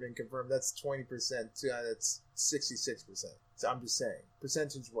have already been confirmed, that's 20%. That's 66%. So I'm just saying,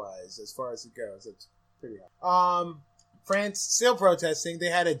 percentage-wise, as far as it goes, it's pretty high. France still protesting. They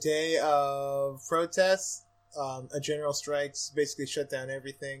had a day of protests, a general strikes, basically shut down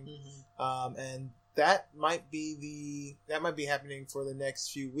everything, and that might be happening for the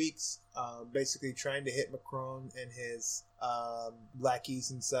next few weeks. Basically trying to hit Macron and his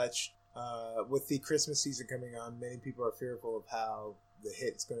lackeys and such. With the Christmas season coming on, many people are fearful of how the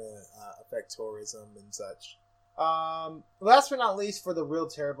hit's going to affect tourism and such. Last but not least, for the real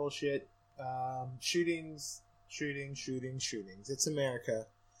terrible shit, shootings. It's America.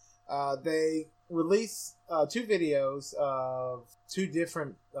 They released 2 videos of 2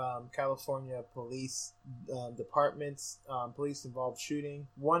 different California police departments, police-involved shooting.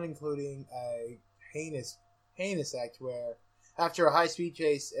 One including a heinous act where, after a high-speed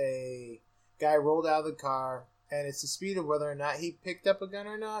chase, a guy rolled out of the car, and it's disputed whether or not he picked up a gun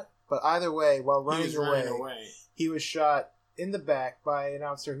or not. But either way, while running away, he was shot in the back by an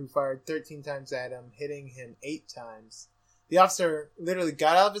officer who fired 13 times at him, hitting him 8 times. The officer literally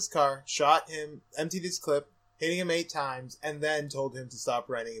got out of his car, shot him, emptied his clip, hitting him 8 times, and then told him to stop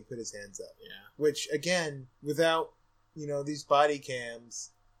running and put his hands up. Yeah. Which, again, without, these body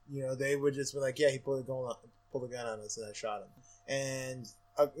cams, they would just be like, yeah, he pulled a gun on us and I shot him. And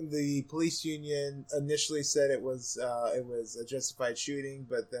the police union initially said it was a justified shooting,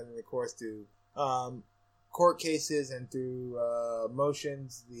 but then, of course, through court cases and through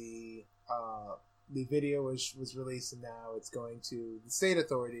motions, the video was released, and now it's going to the state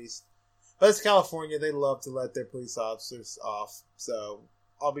authorities. But it's California; they love to let their police officers off, so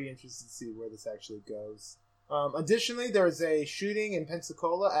I'll be interested to see where this actually goes. Additionally, there was a shooting in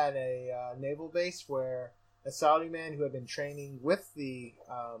Pensacola at a naval base where a Saudi man who had been training with the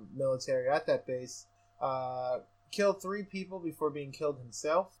military at that base killed 3 people before being killed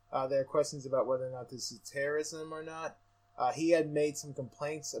himself. There are questions about whether or not this is terrorism or not. He had made some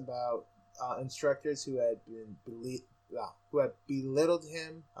complaints about instructors who had belittled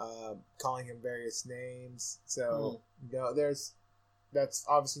him, calling him various names. So, that's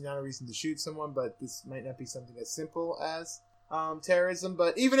obviously not a reason to shoot someone, but this might not be something as simple as terrorism.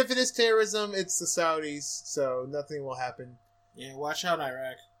 But even if it is terrorism, it's the Saudis, so nothing will happen. Yeah, watch out,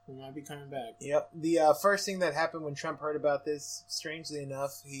 Iraq. We might be coming back. Yep. The first thing that happened when Trump heard about this, strangely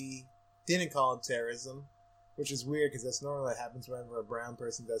enough, he didn't call it terrorism, which is weird because that's normally what happens whenever a brown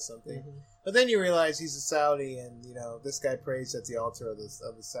person does something. Mm-hmm. But then you realize he's a Saudi, and this guy prays at the altar of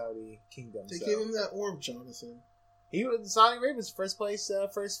the Saudi kingdom. They gave him that orb, Jonathan. Saudi Arabia was first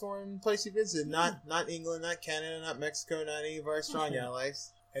foreign place he visited. Not England, not Canada, not Mexico, not any of our strong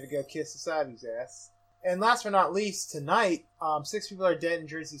allies. Had to go kiss the Saudis' ass. And last but not least, tonight, 6 people are dead in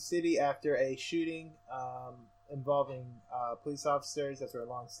Jersey City after a shooting involving police officers after a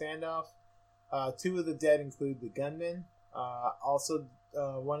long standoff. 2 of the dead include the gunman. Also,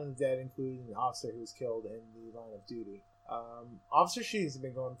 one of the dead included an officer who was killed in the line of duty. Officer shootings have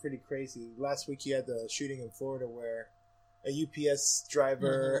been going pretty crazy. Last week you had the shooting in Florida where a UPS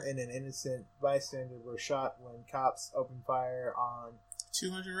driver and an innocent bystander were shot when cops opened fire on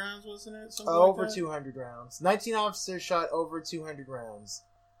 200 rounds, wasn't it? Over 200 rounds. 19 officers shot over 200 rounds,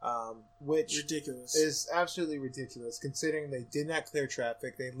 which ridiculous. Is absolutely ridiculous considering they did not clear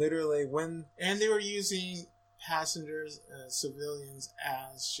traffic. They literally and they were using passengers, civilians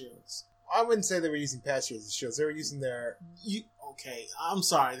as shields. I wouldn't say they were using passengers as shields. They were using their... Okay, I'm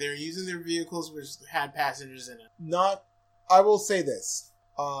sorry. They were using their vehicles which had passengers in it. I will say this.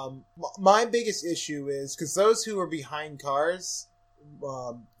 My biggest issue is, because those who were behind cars,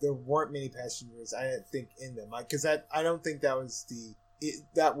 there weren't many passengers, I didn't think, in them. Because I don't think that was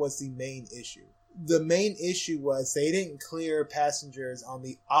the main issue. The main issue was they didn't clear passengers on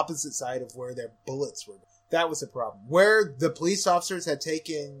the opposite side of where their bullets were. That was the problem. Where the police officers had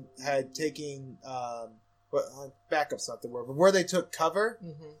taken backup's not the word, but where they took cover,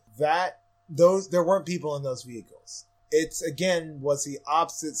 there weren't people in those vehicles. It's again was the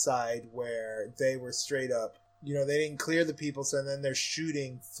opposite side where they were straight up, they didn't clear the people, so then they're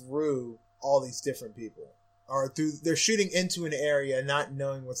shooting through all these different people, or they're shooting into an area not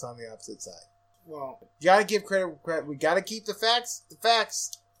knowing what's on the opposite side. Well, you gotta give credit. We gotta keep the facts. The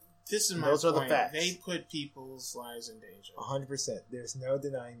facts. This is my Those point. Are the facts. They put people's lives in danger. 100%. There's no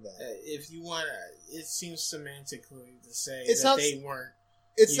denying that. If you want to, it seems semantically to say they weren't.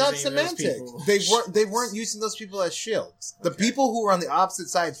 It's not semantic. They weren't using those people as shields. Okay. The people who were on the opposite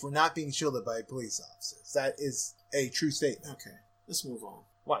sides were not being shielded by police officers. That is a true statement. Okay, let's move on.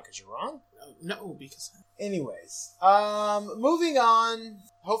 Why? Because you're wrong? No, because... Anyways, moving on.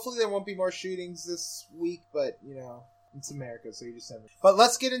 Hopefully there won't be more shootings this week, but, it's America, so you just have it. But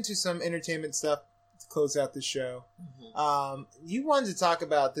let's get into some entertainment stuff to close out the show. Mm-hmm. You wanted to talk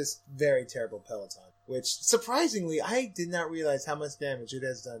about this very terrible Peloton, which, surprisingly, I did not realize how much damage it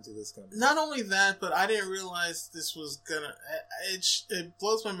has done to this company. Not only that, but I didn't realize this was gonna... It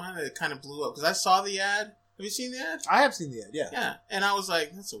blows my mind that it kind of blew up, because I saw the ad. Have you seen the ad? I have seen the ad, yeah. Yeah, and I was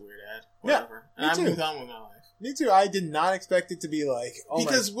like, that's a weird ad. Whatever. Yeah, me too. And I moved on with my life. Me too. I did not expect it to be like...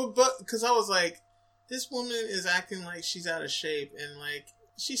 Because I was like, this woman is acting like she's out of shape, and like,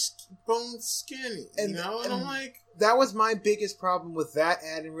 she's bone skinny, and I'm like... That was my biggest problem with that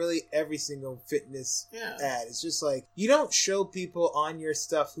ad, and really every single fitness ad. It's just like, you don't show people on your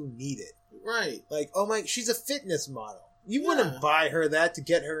stuff who need it. Right. Like, she's a fitness model. You wouldn't buy her that to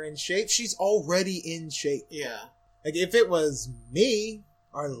get her in shape. She's already in shape. Yeah. Like, if it was me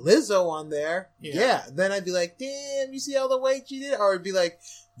or Lizzo on there, then I'd be like, damn, you see all the weight you did? Or I'd be like,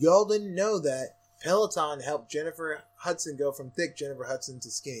 y'all didn't know that Peloton helped Jennifer Hudson go from thick Jennifer Hudson to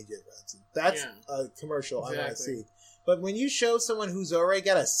skinny Jennifer Hudson. That's a commercial I want to see. But when you show someone who's already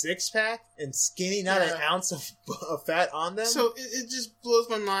got a six-pack and skinny, not an ounce of fat on them... So it just blows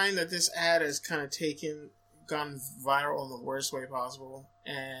my mind that this ad has kind of gone viral in the worst way possible.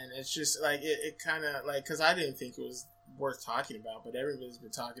 And it's just, like, it kind of, like... Because I didn't think it was worth talking about, but everybody's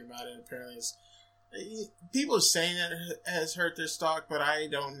been talking about it, and apparently people are saying that it has hurt their stock, but I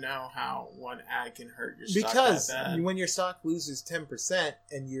don't know how one ad can hurt your stock. Because when your stock loses 10%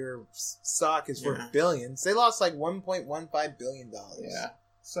 and your stock is worth billions, they lost like $1.15 billion. Yeah.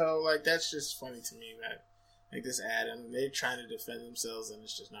 So, like, that's just funny to me that, like, this ad, they're trying to defend themselves and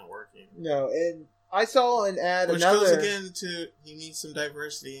it's just not working. No, and I saw an ad, which goes again to, you need some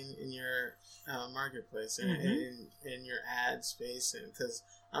diversity in your marketplace and in your ad space, and because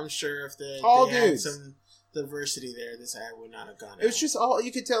I'm sure if they had some diversity there, this ad would not have gone out. It was just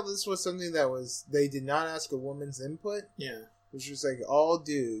you could tell this was something that they did not ask a woman's input. Yeah. It was just like all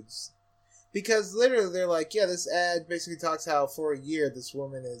dudes. Because literally they're like, this ad basically talks how for a year this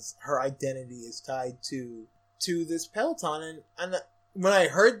woman her identity is tied to this Peloton, and when I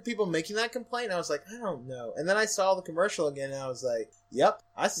heard people making that complaint, I was like, I don't know. And then I saw the commercial again, and I was like, yep,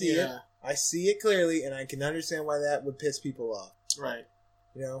 I see it. I see it clearly, and I can understand why that would piss people off. Right.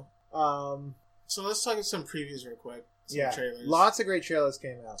 So let's talk about some previews real quick. Some trailers. Lots of great trailers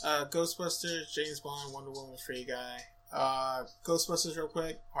came out. Ghostbusters, James Bond, Wonder Woman, Free Guy. Ghostbusters real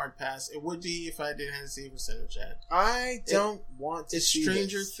quick, hard pass. It would be if I didn't have to see it for Center Chat. I don't want to see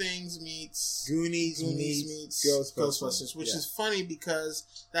Stranger Things meets Goonies meets Ghostbusters, which is funny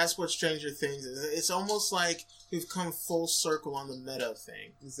because that's what Stranger Things is. It's almost like we've come full circle on the meta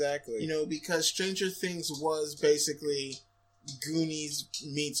thing. Exactly. Because Stranger Things was basically Goonies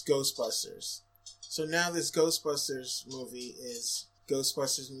meets Ghostbusters. So now this Ghostbusters movie is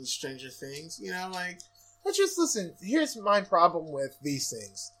Ghostbusters meets Stranger Things. But just listen, here's my problem with these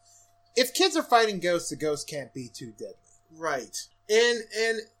things. If kids are fighting ghosts, the ghost can't be too deadly. Right. And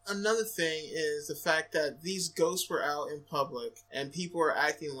another thing is the fact that these ghosts were out in public and people are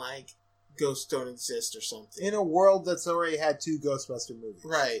acting like ghosts don't exist or something. In a world that's already had 2 Ghostbuster movies.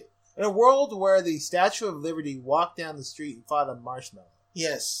 Right. In a world where the Statue of Liberty walked down the street and fought a marshmallow.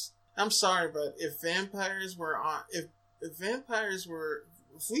 Yes. I'm sorry, but if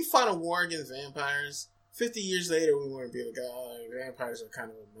we fought a war against vampires, 50 years later we wouldn't be like, oh, vampires are kind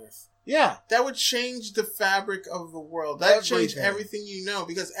of a myth. Yeah. That would change the fabric of the world. That would change everything you know,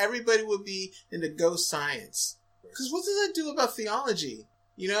 because everybody would be into ghost science. Because what does that do about theology?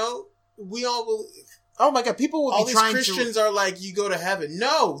 You know? We all believe... Oh my god, people will be trying to... All these Christians are like, you go to heaven.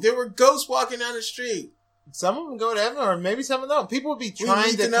 No! There were ghosts walking down the street. Some of them go to heaven, or maybe some of them don't. People would be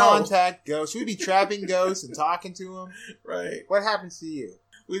trying to contact ghosts. We'd be trapping ghosts and talking to them. Right. What happens to you?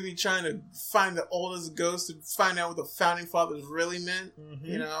 We'd be trying to find the oldest ghost and find out what the founding fathers really meant. Mm-hmm.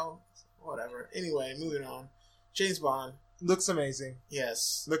 You know? Whatever. Anyway, moving on. James Bond. Looks amazing.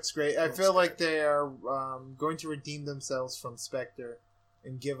 Yes. Looks great. I feel like they are going to redeem themselves from Spectre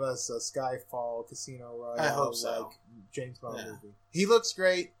and give us a Skyfall, Casino Royale. I hope so. Like James Bond movie. He looks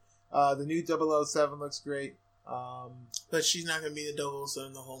great. The new 007 looks great. But she's not going to be the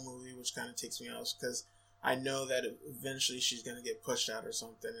 007 the whole movie, which kind of takes me off, because I know that eventually she's going to get pushed out or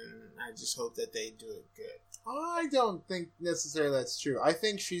something, and I just hope that they do it good. I don't think necessarily that's true. I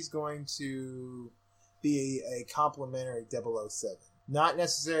think she's going to be a complimentary 007. Not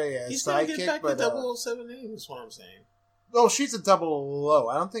necessarily a He's sidekick, going to get back but... the 007 name, is what I'm saying. Oh, she's a 00.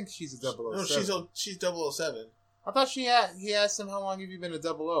 I don't think she's a 007. No, she's 007. I thought he asked him, how long have you been a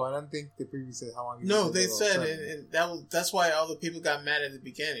 00? I don't think the preview said how long have you been a 007. No, they said, and that's why all the people got mad at the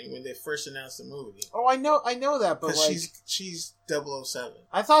beginning when they first announced the movie. Oh, I know that, but like... She's 007.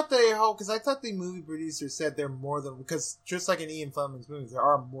 I thought the movie producer said they're more than... Because just like in Ian Fleming's movies, there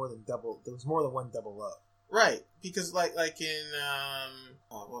are more than there was more than one 00. Right, because like in,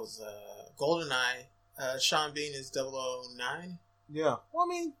 GoldenEye, Sean Bean is 009? Yeah. Well, I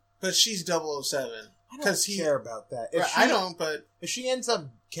mean... But she's 007. I don't care about that. I don't, but... If she ends up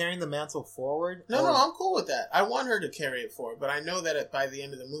carrying the mantle forward... No, I'm cool with that. I want her to carry it forward, but I know that by the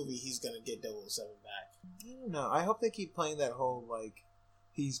end of the movie, he's going to get 007 back. I don't know. I hope they keep playing that whole, like,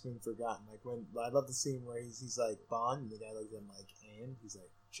 he's been forgotten. Like, when... I love the scene where he's like, Bond, and the guy looks at him like, and? He's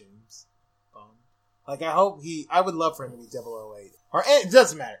like, James Bond. Like, I would love for him to be 008. Or, it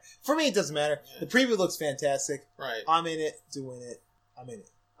doesn't matter. For me, it doesn't matter. Yeah. The preview looks fantastic. Right. I'm in it, doing it. I'm in it.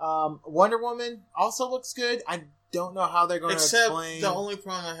 Wonder Woman also looks good. I don't know how they're going to explain. The only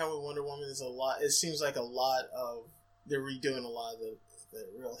problem I have with Wonder Woman is it seems like a lot of, they're redoing a lot of the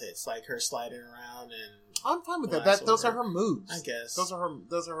real hits, like her sliding around and... I'm fine with that. Those are her moves. I guess. Those are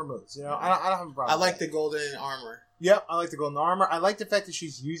her moves. You know, I don't have a problem. I like the golden armor. Yep, I like the golden armor. I like the fact that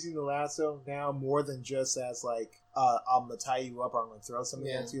she's using the lasso now more than just as like, I'm going to tie you up or I'm going to throw something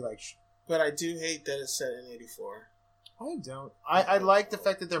at you. Like, but I do hate that it's set in 84. I don't. I like the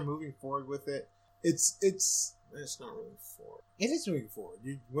fact that they're moving forward with it. It's not moving forward. It is moving forward.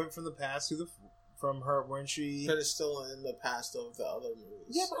 You went from the past to from her when she... But it's still in the past of the other movies.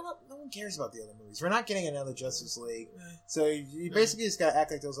 Yeah, but no one cares about the other movies. We're not getting another Justice League. So you basically just gotta act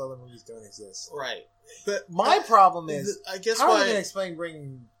like those other movies don't exist. Right. But my problem is, I guess how are they going to explain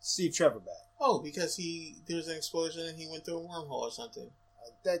bringing Steve Trevor back? Oh, because there was an explosion and he went through a wormhole or something.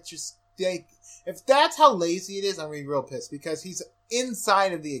 That just... if that's how lazy it is, I'm going to be real pissed, because he's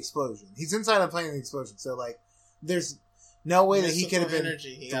inside of the explosion. He's inside of the plane of the explosion. So, like, there's no way that he could have been...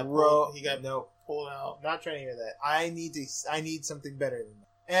 Energy. He got pulled out. Not trying to hear that. I need something better than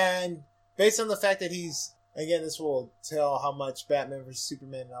that. And based on the fact that he's... Again, this will tell how much Batman vs.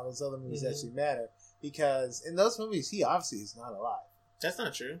 Superman and all those other movies actually matter. Because in those movies, he obviously is not alive. That's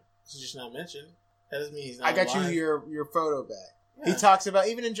not true. It's just not mentioned. That doesn't mean he's not alive. I got you your photo back. Yeah. He talks about,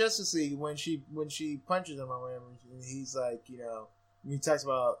 even in Justice League, when she punches him or whatever, he's like, you know, he talks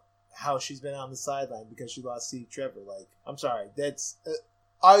about how she's been on the sideline because she lost Steve Trevor. Like, I'm sorry, that's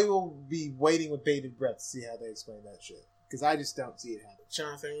I will be waiting with bated breath to see how they explain that shit, because I just don't see it happen.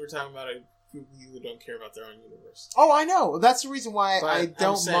 Jonathan, we're talking about people who don't care about their own universe. Oh, I know. That's the reason why I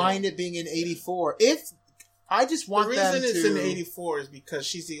don't mind it being in 84. If I just want the reason it's in 84 is because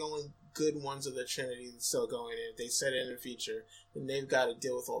she's the only good ones of the Trinity that's still going in. If they set it in the future, then they've got to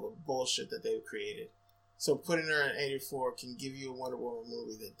deal with all the bullshit that they've created. So putting her in 84 can give you a Wonder Woman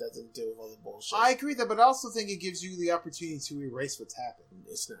movie that doesn't deal with all the bullshit. I agree with that, but I also think it gives you the opportunity to erase what's happened.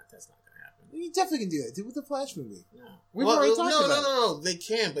 That's not going to happen. You definitely can do that. Do it with the Flash movie. No. We've already talked about it. No. They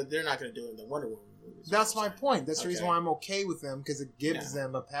can, but they're not going to do it in the Wonder Woman movie. That's my point. That's the reason why I'm okay with them, because it gives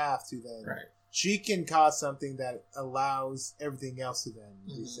them a path to then. Right. She can cause something that allows everything else to then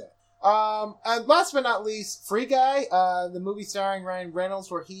reset. And last but not least, Free Guy, the movie starring Ryan Reynolds,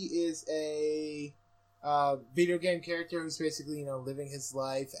 where he is a video game character who's basically, you know, living his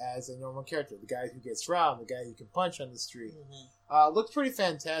life as a normal character. The guy who gets robbed, the guy you can punch on the street. Looks pretty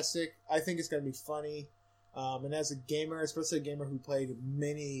fantastic. I think it's going to be funny. And as a gamer, especially a gamer who played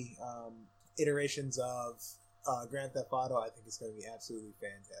many iterations of Grand Theft Auto, I think it's going to be absolutely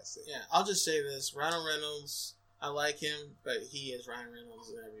fantastic. Yeah, I'll just say this. Ryan Reynolds, I like him, but he is Ryan Reynolds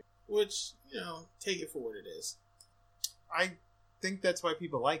and everything. Which, you know, take it for what it is. I think that's why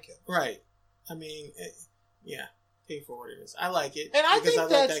people like him. Right. I mean, yeah, take it for what it is. I like it. And I think like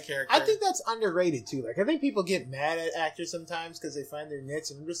that character. I think that's underrated too. Like, I think people get mad at actors sometimes because they find their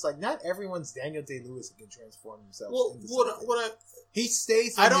niche, and I'm just like, not everyone's Daniel Day-Lewis that can transform himself. Well, he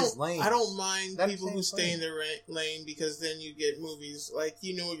stays in his lane. I don't mind people who stay in their lane, because then you get movies like,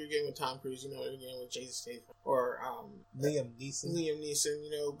 you know what you're getting with Tom Cruise, you know what you're getting with Jason Statham, or Liam Neeson, you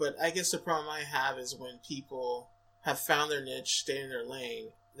know. But I guess the problem I have is when people have found their niche, stay in their lane,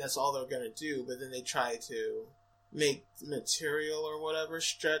 that's all they're going to do, but then they try to make material or whatever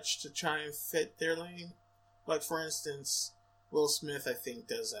stretch to try and fit their lane. Like, for instance, Will Smith, I think,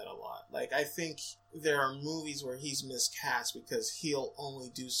 does that a lot. Like, I think there are movies where he's miscast because he'll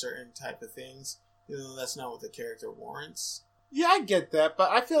only do certain type of things, even though that's not what the character warrants. Yeah, I get that,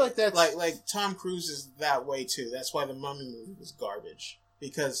 but I feel like that's... Like Tom Cruise is that way, too. That's why the Mummy movie was garbage.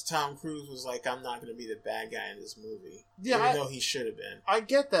 Because Tom Cruise was like, I'm not going to be the bad guy in this movie. Yeah, even though he should have been. I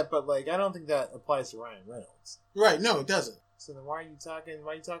get that, but like, I don't think that applies to Ryan Reynolds. Right, no, it doesn't. So then why are you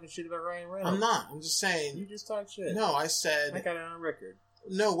talking shit about Ryan Reynolds? I'm not. I'm just saying. You just talk shit. No, I said... I got it on record.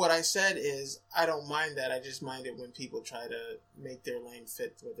 No, what I said is, I don't mind that. I just mind it when people try to make their lane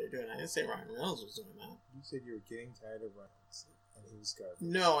fit what they're doing. I didn't say Ryan Reynolds was doing that. You said you were getting tired of Reynolds, and he was garbage.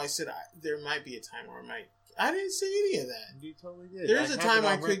 No, I said there might be a time where I didn't say any of that. You totally did. There's a time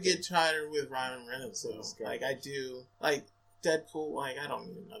I could get tired with Ryan Reynolds, though. Like, I do. Like, Deadpool, like, I don't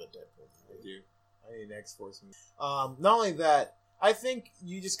need another Deadpool movie. I do. I need an X-Force movie. Not only that, I think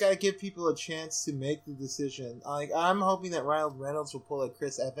you just gotta give people a chance to make the decision. Like, I'm hoping that Ryan Reynolds will pull like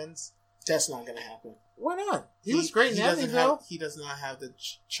Chris Evans. That's not gonna happen. Why not? He was great in Amityville. He does not have the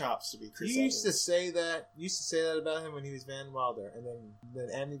chops to be Chris Evans. You used to say that about him when he was Van Wilder, and then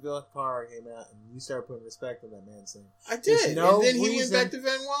Amityville Horror came out, and you started putting respect on that man's name. I did, and then he went back to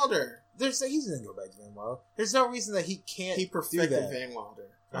Van Wilder. He's gonna go back to Van Wilder. There's no reason that he can't. He perfected Van Wilder.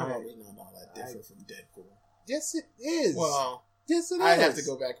 Probably not all that different from Deadpool. Yes, it is. Well, yes, it is. I'd have to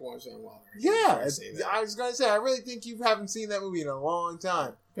go back and watch Van Wilder. Yeah, I was gonna say, I really think you haven't seen that movie in a long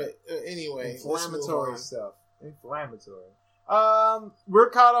time. But anyway, inflammatory stuff. Inflammatory. We're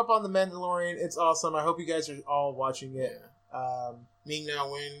caught up on The Mandalorian. It's awesome. I hope you guys are all watching it. Yeah. Ming-Na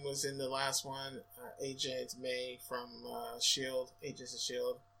Wen was in the last one. Agent May from S.H.I.E.L.D. Agents of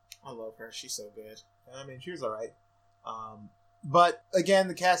S.H.I.E.L.D. I love her. She's so good. I mean, she was alright. But again,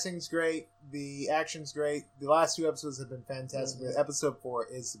 the casting's great. The action's great. The last 2 episodes have been fantastic. Mm-hmm. Episode 4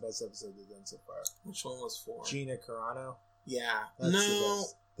 is the best episode they've done so far. Which one was 4? Gina Carano. Yeah.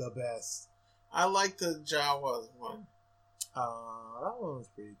 That's the best. I like the Jawa one. That one was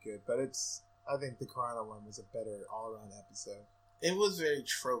pretty good, but I think the Carano one was a better all-around episode. It was very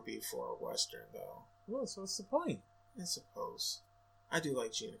tropey for a Western, though. Well, so what's the point? I suppose. I do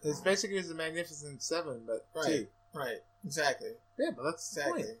like Gina Carano. It's basically the Magnificent Seven, but right. 2. Right, exactly. Yeah, but that's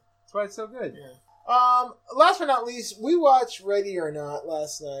exactly. The point. That's why it's so good. Yeah. Last but not least, we watched Ready or Not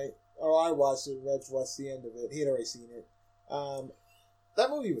last night. Or I watched it. Reg watched the end of it. He had already seen it. That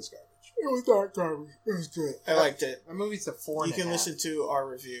movie was garbage. It was not garbage. It was good. I liked it. The movie's a 4.5. You can listen to our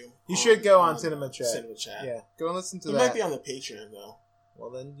review. You should go on Cinema Chat. Cinema Chat. Yeah, go and listen to that. It might be on the Patreon, though. Well,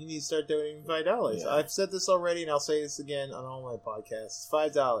 then you need to start donating $5. Yeah. I've said this already, and I'll say this again on all my podcasts.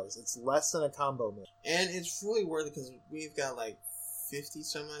 $5. It's less than a combo meal. And it's really worth it because we've got like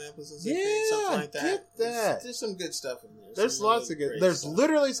 50-some-odd episodes. Yeah, something like that. Get that. There's some good stuff in there. There's lots of good. There's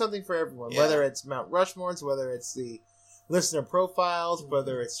literally something for everyone. Yeah. Whether it's Mount Rushmores, whether it's the listener profiles,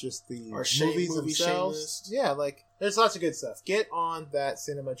 whether it's just the movies themselves. Yeah, like there's lots of good stuff. Get on that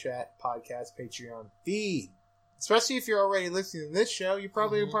Cinema Chat podcast Patreon feed. Especially if you're already listening to this show, you're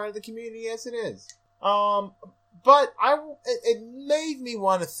probably a part of the community as it is. But it made me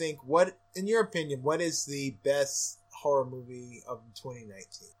want to think, what, in your opinion, what is the best horror movie of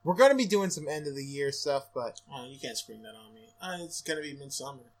 2019? We're going to be doing some end of the year stuff, but... Oh, you can't spring that on me. It's going to be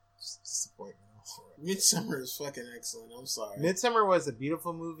Midsommar. Disappointment. Midsommar is fucking excellent. I'm sorry. Midsommar was a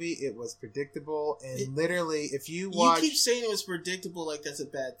beautiful movie. It was predictable, and literally, if you watch... You keep saying it was predictable like that's a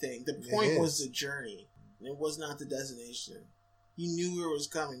bad thing. The point was the journey. It was not the destination. You knew it was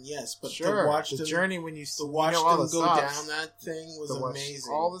coming, yes, but to watch the journey when you watch them go down that thing was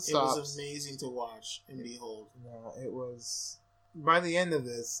amazing. All the stops. It was amazing to watch and behold. No, it was by the end of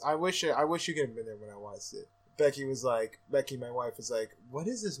this, I wish you could have been there when I watched it. Becky, my wife was like, what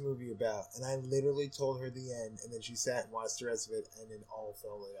is this movie about? And I literally told her the end, and then she sat and watched the rest of it, and it all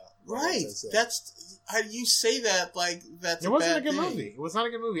fell lit out. Right. You say that like that's It wasn't a good movie. It was not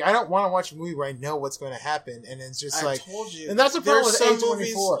a good movie. I don't want to watch a movie where I know what's going to happen, and it's just I told you. And that's the problem with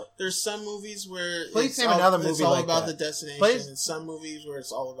A24. There's some movies where it's all about the destination, and some movies where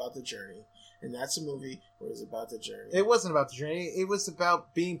it's all about the journey. And that's a movie where it's about the journey. It wasn't about the journey. It was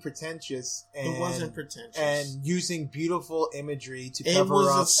about being pretentious. And, it wasn't pretentious. And using beautiful imagery to cover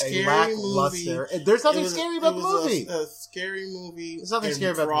up a lackluster. Movie. There's nothing scary about the movie. A scary movie. There's nothing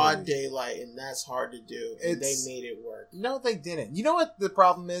scary about broad the movie. daylight, and that's hard to do. And they made it work. No, they didn't. You know what the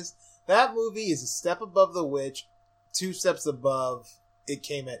problem is? That movie is a step above The Witch, 2 steps above It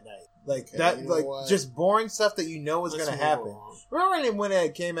Came at Night. Like okay, that, just boring stuff that you know was going to happen. Remember when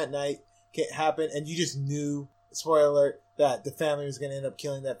It Came at Night happen, and you just knew, spoiler alert, that the family was going to end up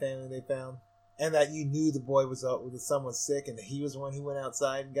killing that family they found, and that you knew the boy was up with someone sick, and that he was the one who went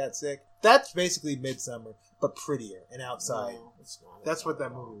outside and got sick. That's basically Midsummer, but prettier and outside. No, it's not. That's what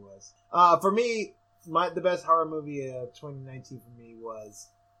that movie was. For me, the best horror movie of 2019 for me was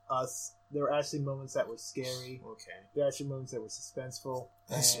Us. There were actually moments that were scary. Okay. There were actually moments that were suspenseful.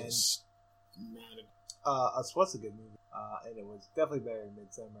 Us was a good movie. And it was definitely better than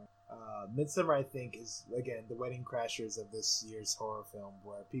Midsummer. Midsummer, I think, is, again, the wedding crashers of this year's horror film,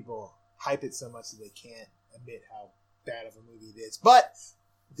 where people hype it so much that they can't admit how bad of a movie it is. But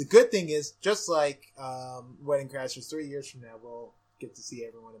the good thing is, just like Wedding Crashers, 3 years from now, we'll get to see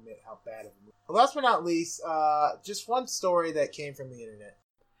everyone admit how bad of a movie. But last but not least, just one story that came from the internet.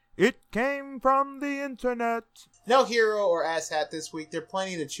 It came from the internet. No hero or asshat this week. There are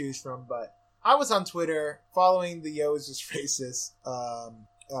plenty to choose from, but I was on Twitter following the Yo Is Just Racist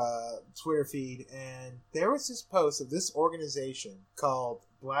Twitter feed, and there was this post of this organization called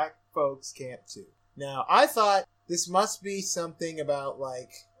Black Folks Camp 2. Now, I thought this must be something about,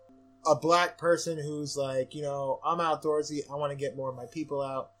 like, a black person who's like, you know, I'm outdoorsy, I want to get more of my people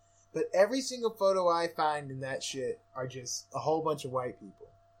out. But every single photo I find in that shit are just a whole bunch of white people.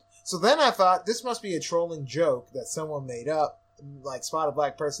 So then I thought this must be a trolling joke that someone made up, like spot a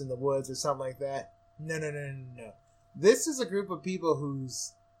black person in the woods or something like that. No. This is a group of people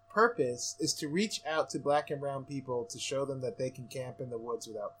whose purpose is to reach out to black and brown people to show them that they can camp in the woods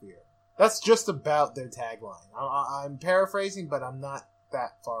without fear. That's just about their tagline. I'm paraphrasing, but I'm not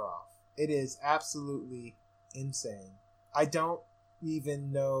that far off. It is absolutely insane. I don't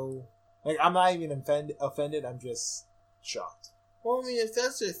even know. Like, I'm not even offended. I'm just shocked. Well, I mean, if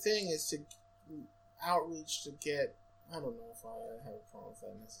that's their thing, is to outreach to get... I don't know if I have a problem with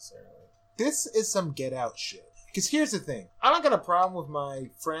that necessarily. This is some get out shit. Because here's the thing. I don't got a problem with my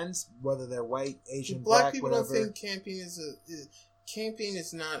friends, whether they're white, Asian, black, people whatever. Don't think camping is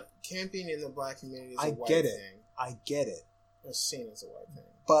not... Camping in the black community is a white thing. I get it. It's seen as a white thing.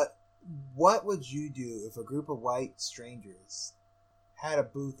 But what would you do if a group of white strangers had a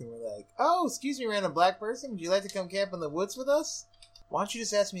booth and were like, oh, excuse me, random black person, would you like to come camp in the woods with us? Why don't you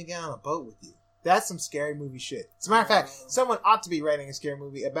just ask me to get on a boat with you? That's some scary movie shit. As a matter of fact, someone ought to be writing a scary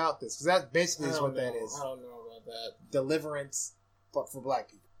movie about this, because that basically is what that is. I don't know about that. Deliverance, but for black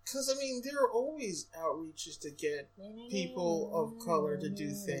people. Because, I mean, there are always outreaches to get people of color to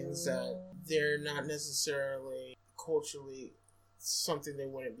do things that they're not necessarily culturally something they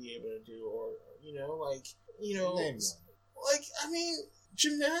wouldn't be able to do, or,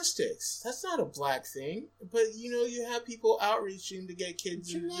 gymnastics. That's not a black thing, but, you have people outreaching to get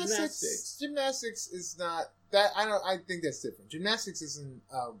kids in gymnastics. Gymnastics is not that. I think that's different. Gymnastics isn't.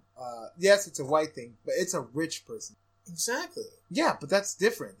 Yes, it's a white thing, but it's a rich person. Exactly. Yeah, but that's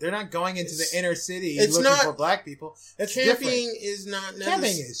different. They're not going into the inner city looking for black people. It's camping different. Is not necessarily...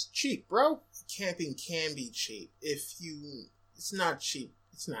 Camping is cheap, bro. Camping can be cheap it's not cheap.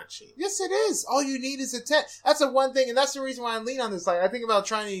 It's not cheap. Yes, it is. All you need is a tent. That's the one thing, and that's the reason why I lean on this. Like, I think about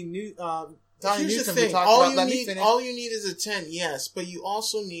Tony Newsom. Here's the thing. All you need is a tent, yes, but you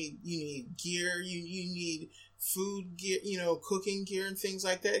also need gear. You need food gear, cooking gear and things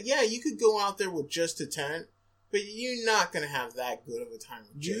like that. Yeah, you could go out there with just a tent, but you're not going to have that good of a time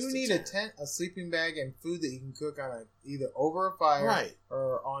with just a tent. You need a tent, a sleeping bag, and food that you can cook on either over a fire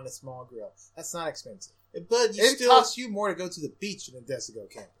or on a small grill. That's not expensive. But it costs you more to go to the beach than it does to go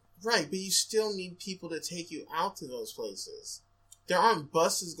camping. Right, but you still need people to take you out to those places. There aren't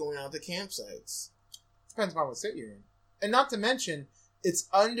buses going out to campsites. Depends on what state you're in. And not to mention, it's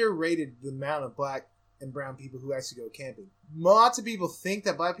underrated the amount of black and brown people who actually go camping. Lots of people think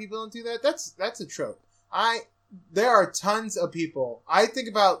that black people don't do that. That's a trope. There are tons of people. I think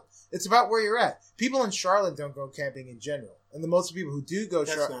it's about where you're at. People in Charlotte don't go camping in general. And the most people who do go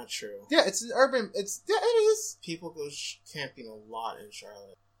That's not true. Yeah, it's an urban... it is. People go camping a lot in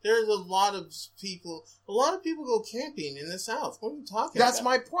Charlotte. There's a lot of people go camping in the South. What are you talking about? That's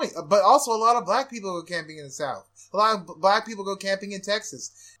my point. But also a lot of black people go camping in the South. A lot of black people go camping in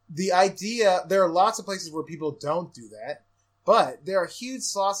Texas. The idea, there are lots of places where people don't do that, but there are huge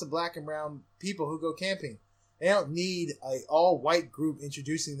swaths of black and brown people who go camping. They don't need a all-white group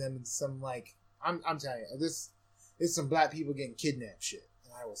introducing them into some, like, I'm telling you, this is some black people getting kidnapped shit,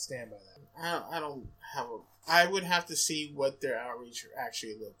 and I will stand by that. I don't have a... I would have to see what their outreach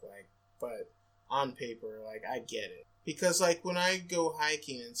actually looked like, but on paper, like, I get it. Because, like, when I go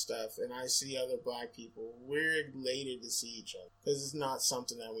hiking and stuff and I see other black people, we're elated to see each other. Because it's not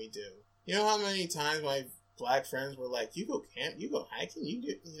something that we do. You know how many times my black friends were like, you go camp, you go hiking, you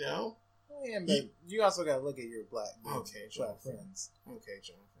do, you know? Oh, yeah, but you also gotta look at your black friends. Okay,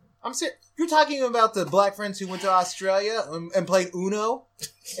 Jonathan. I'm serious. You're talking about the black friends who went to Australia and played Uno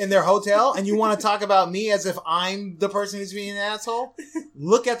in their hotel, and you want to talk about me as if I'm the person who's being an asshole?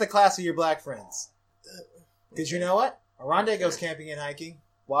 Look at the class of your black friends. Because you know what? Aronde goes camping and hiking.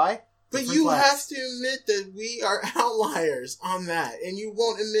 Why? But you have to admit that we are outliers on that, and you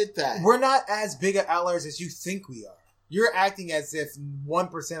won't admit that. We're not as big of outliers as you think we are. You're acting as if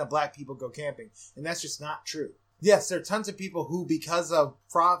 1% of black people go camping, and that's just not true. Yes, there are tons of people who, because of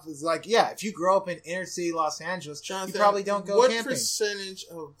profits, like, yeah, if you grow up in inner city Los Angeles, Jonathan, you probably don't go camping. What percentage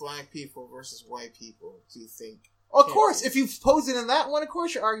of black people versus white people do you think? Of course, if you pose it in that one, of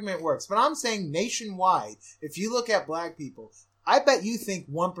course your argument works. But I'm saying nationwide, if you look at black people, I bet you think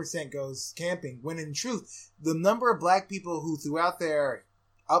 1% goes camping, when in truth, the number of black people who throughout their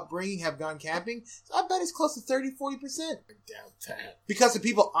upbringing have gone camping, I bet it's close to 30-40%. I doubt that. Because the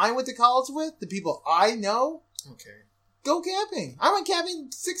people I went to college with, the people I know, okay, go camping. I went camping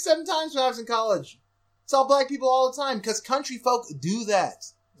 6-7 times when I was in college. Saw black people all the time because country folk do that.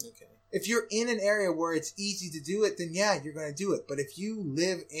 Okay. If you're in an area where it's easy to do it, then yeah, you're going to do it. But if you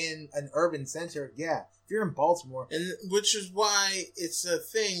live in an urban center, yeah. If you're in Baltimore. And which is why it's a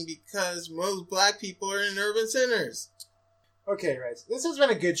thing, because most black people are in urban centers. Okay, right. This has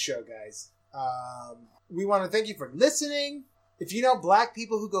been a good show, guys. We want to thank you for listening. If you know black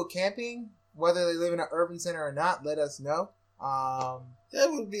people who go camping, whether they live in an urban center or not, let us know. That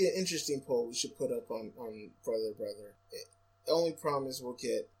would be an interesting poll we should put up on Brother. The only problem is we'll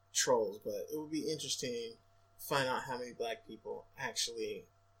get trolls, but it would be interesting to find out how many black people actually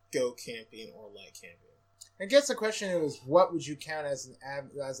go camping or like camping. I guess the question is, what would you count as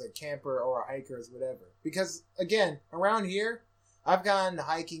a camper or a hiker or whatever? Because, again, around here, I've gone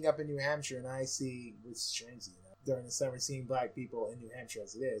hiking up in New Hampshire, and I see, it's strange, during the summer, seeing black people in New Hampshire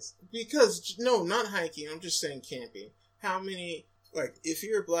as it is. Because, no, not hiking, I'm just saying camping. How many, like, if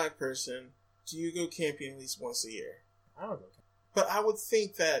you're a black person, do you go camping at least once a year? I don't go camping. But I would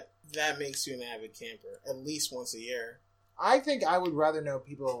think that makes you an avid camper, at least once a year. I think I would rather know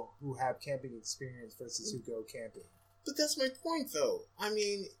people who have camping experience versus who go camping. But that's my point, though. I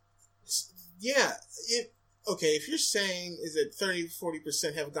mean, yeah, if you're saying is that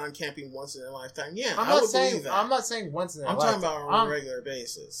 30-40% have gone camping once in their lifetime, yeah, I would believe that. I'm not saying once in their lifetime. I'm talking about on a regular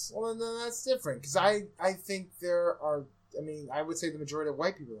basis. Well, then that's different, because I think there are, I would say the majority of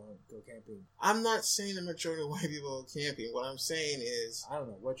white people don't go camping. I'm not saying the majority of white people go camping. What I'm saying is... I don't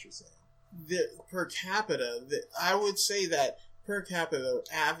know what you're saying. Per capita, I would say that per capita,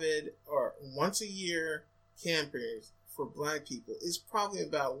 avid or once a year campers for black people is probably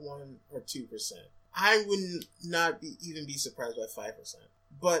about 1 or 2%. I would not even be surprised by 5%.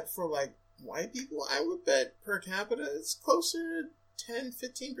 But for like white people, I would bet per capita it's closer to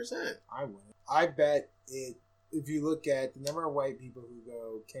 10-15%. I wouldn't. I bet it, if you look at the number of white people who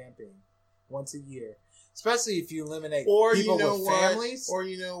go camping once a year, especially if you eliminate people with families. Or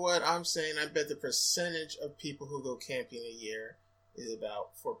you know what I'm saying? I bet the percentage of people who go camping a year is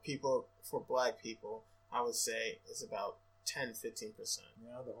about, for black people, I would say is about 10-15%.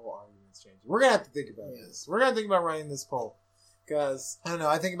 Now the whole argument's changing. We're going to have to think about this. We're going to think about running this poll. Because, I don't know,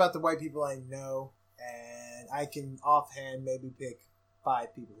 I think about the white people I know, and I can offhand maybe pick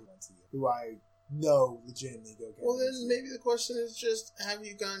 5 people who once a year, who I know legitimately go camping. Well, then maybe the question is just, have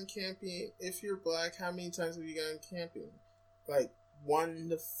you gone camping? If you're black, how many times have you gone camping? Like 1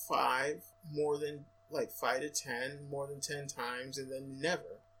 to 5, more than, like 5 to 10, more than 10 times, and then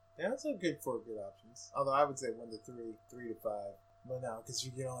never. Yeah, that's a good 4 good options. Although I would say 1 to 3, 3 to 5. But no, because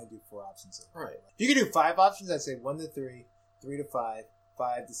you can only do 4 options. Right. If you could do 5 options, I'd say 1 to 3, 3 to 5,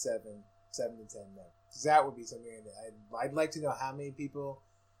 5 to 7, 7 to 10, no. Because that would be something I'd like to know how many people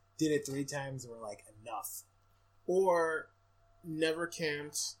did it 3 times and were like, enough. Or never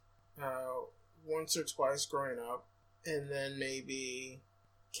camped once or twice growing up, and then maybe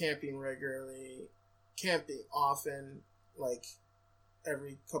camping regularly, camping often, like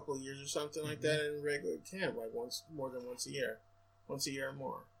every couple of years or something like that, and regular camp like more than once a year or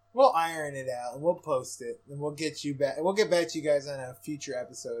more. We'll iron it out and we'll post it and we'll get you back. We'll get back to you guys on a future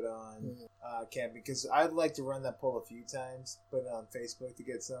episode on camping, because I'd like to run that poll a few times, put it on Facebook to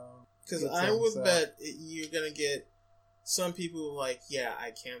get some. Because I would bet you're gonna get some people like, yeah,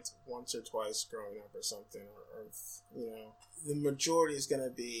 I camped once or twice growing up or something, or the majority is gonna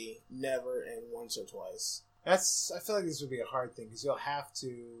be never and once or twice. I feel like this would be a hard thing because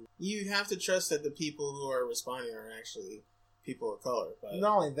you have to trust that the people who are responding are actually people of color. But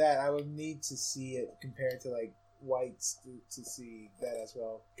not only that, I would need to see it compared to like whites to see that as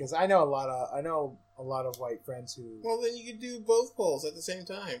well, because I know a lot of white friends who. Well, then you could do both polls at the same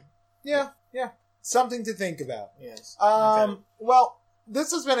time. Yeah. Something to think about. Yes. Well,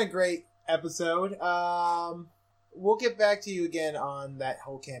 this has been a great episode. We'll get back to you again on that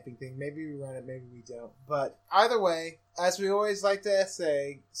whole camping thing. Maybe we run it, maybe we don't. But either way, as we always like to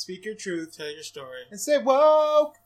say, speak your truth, tell your story, and stay woke.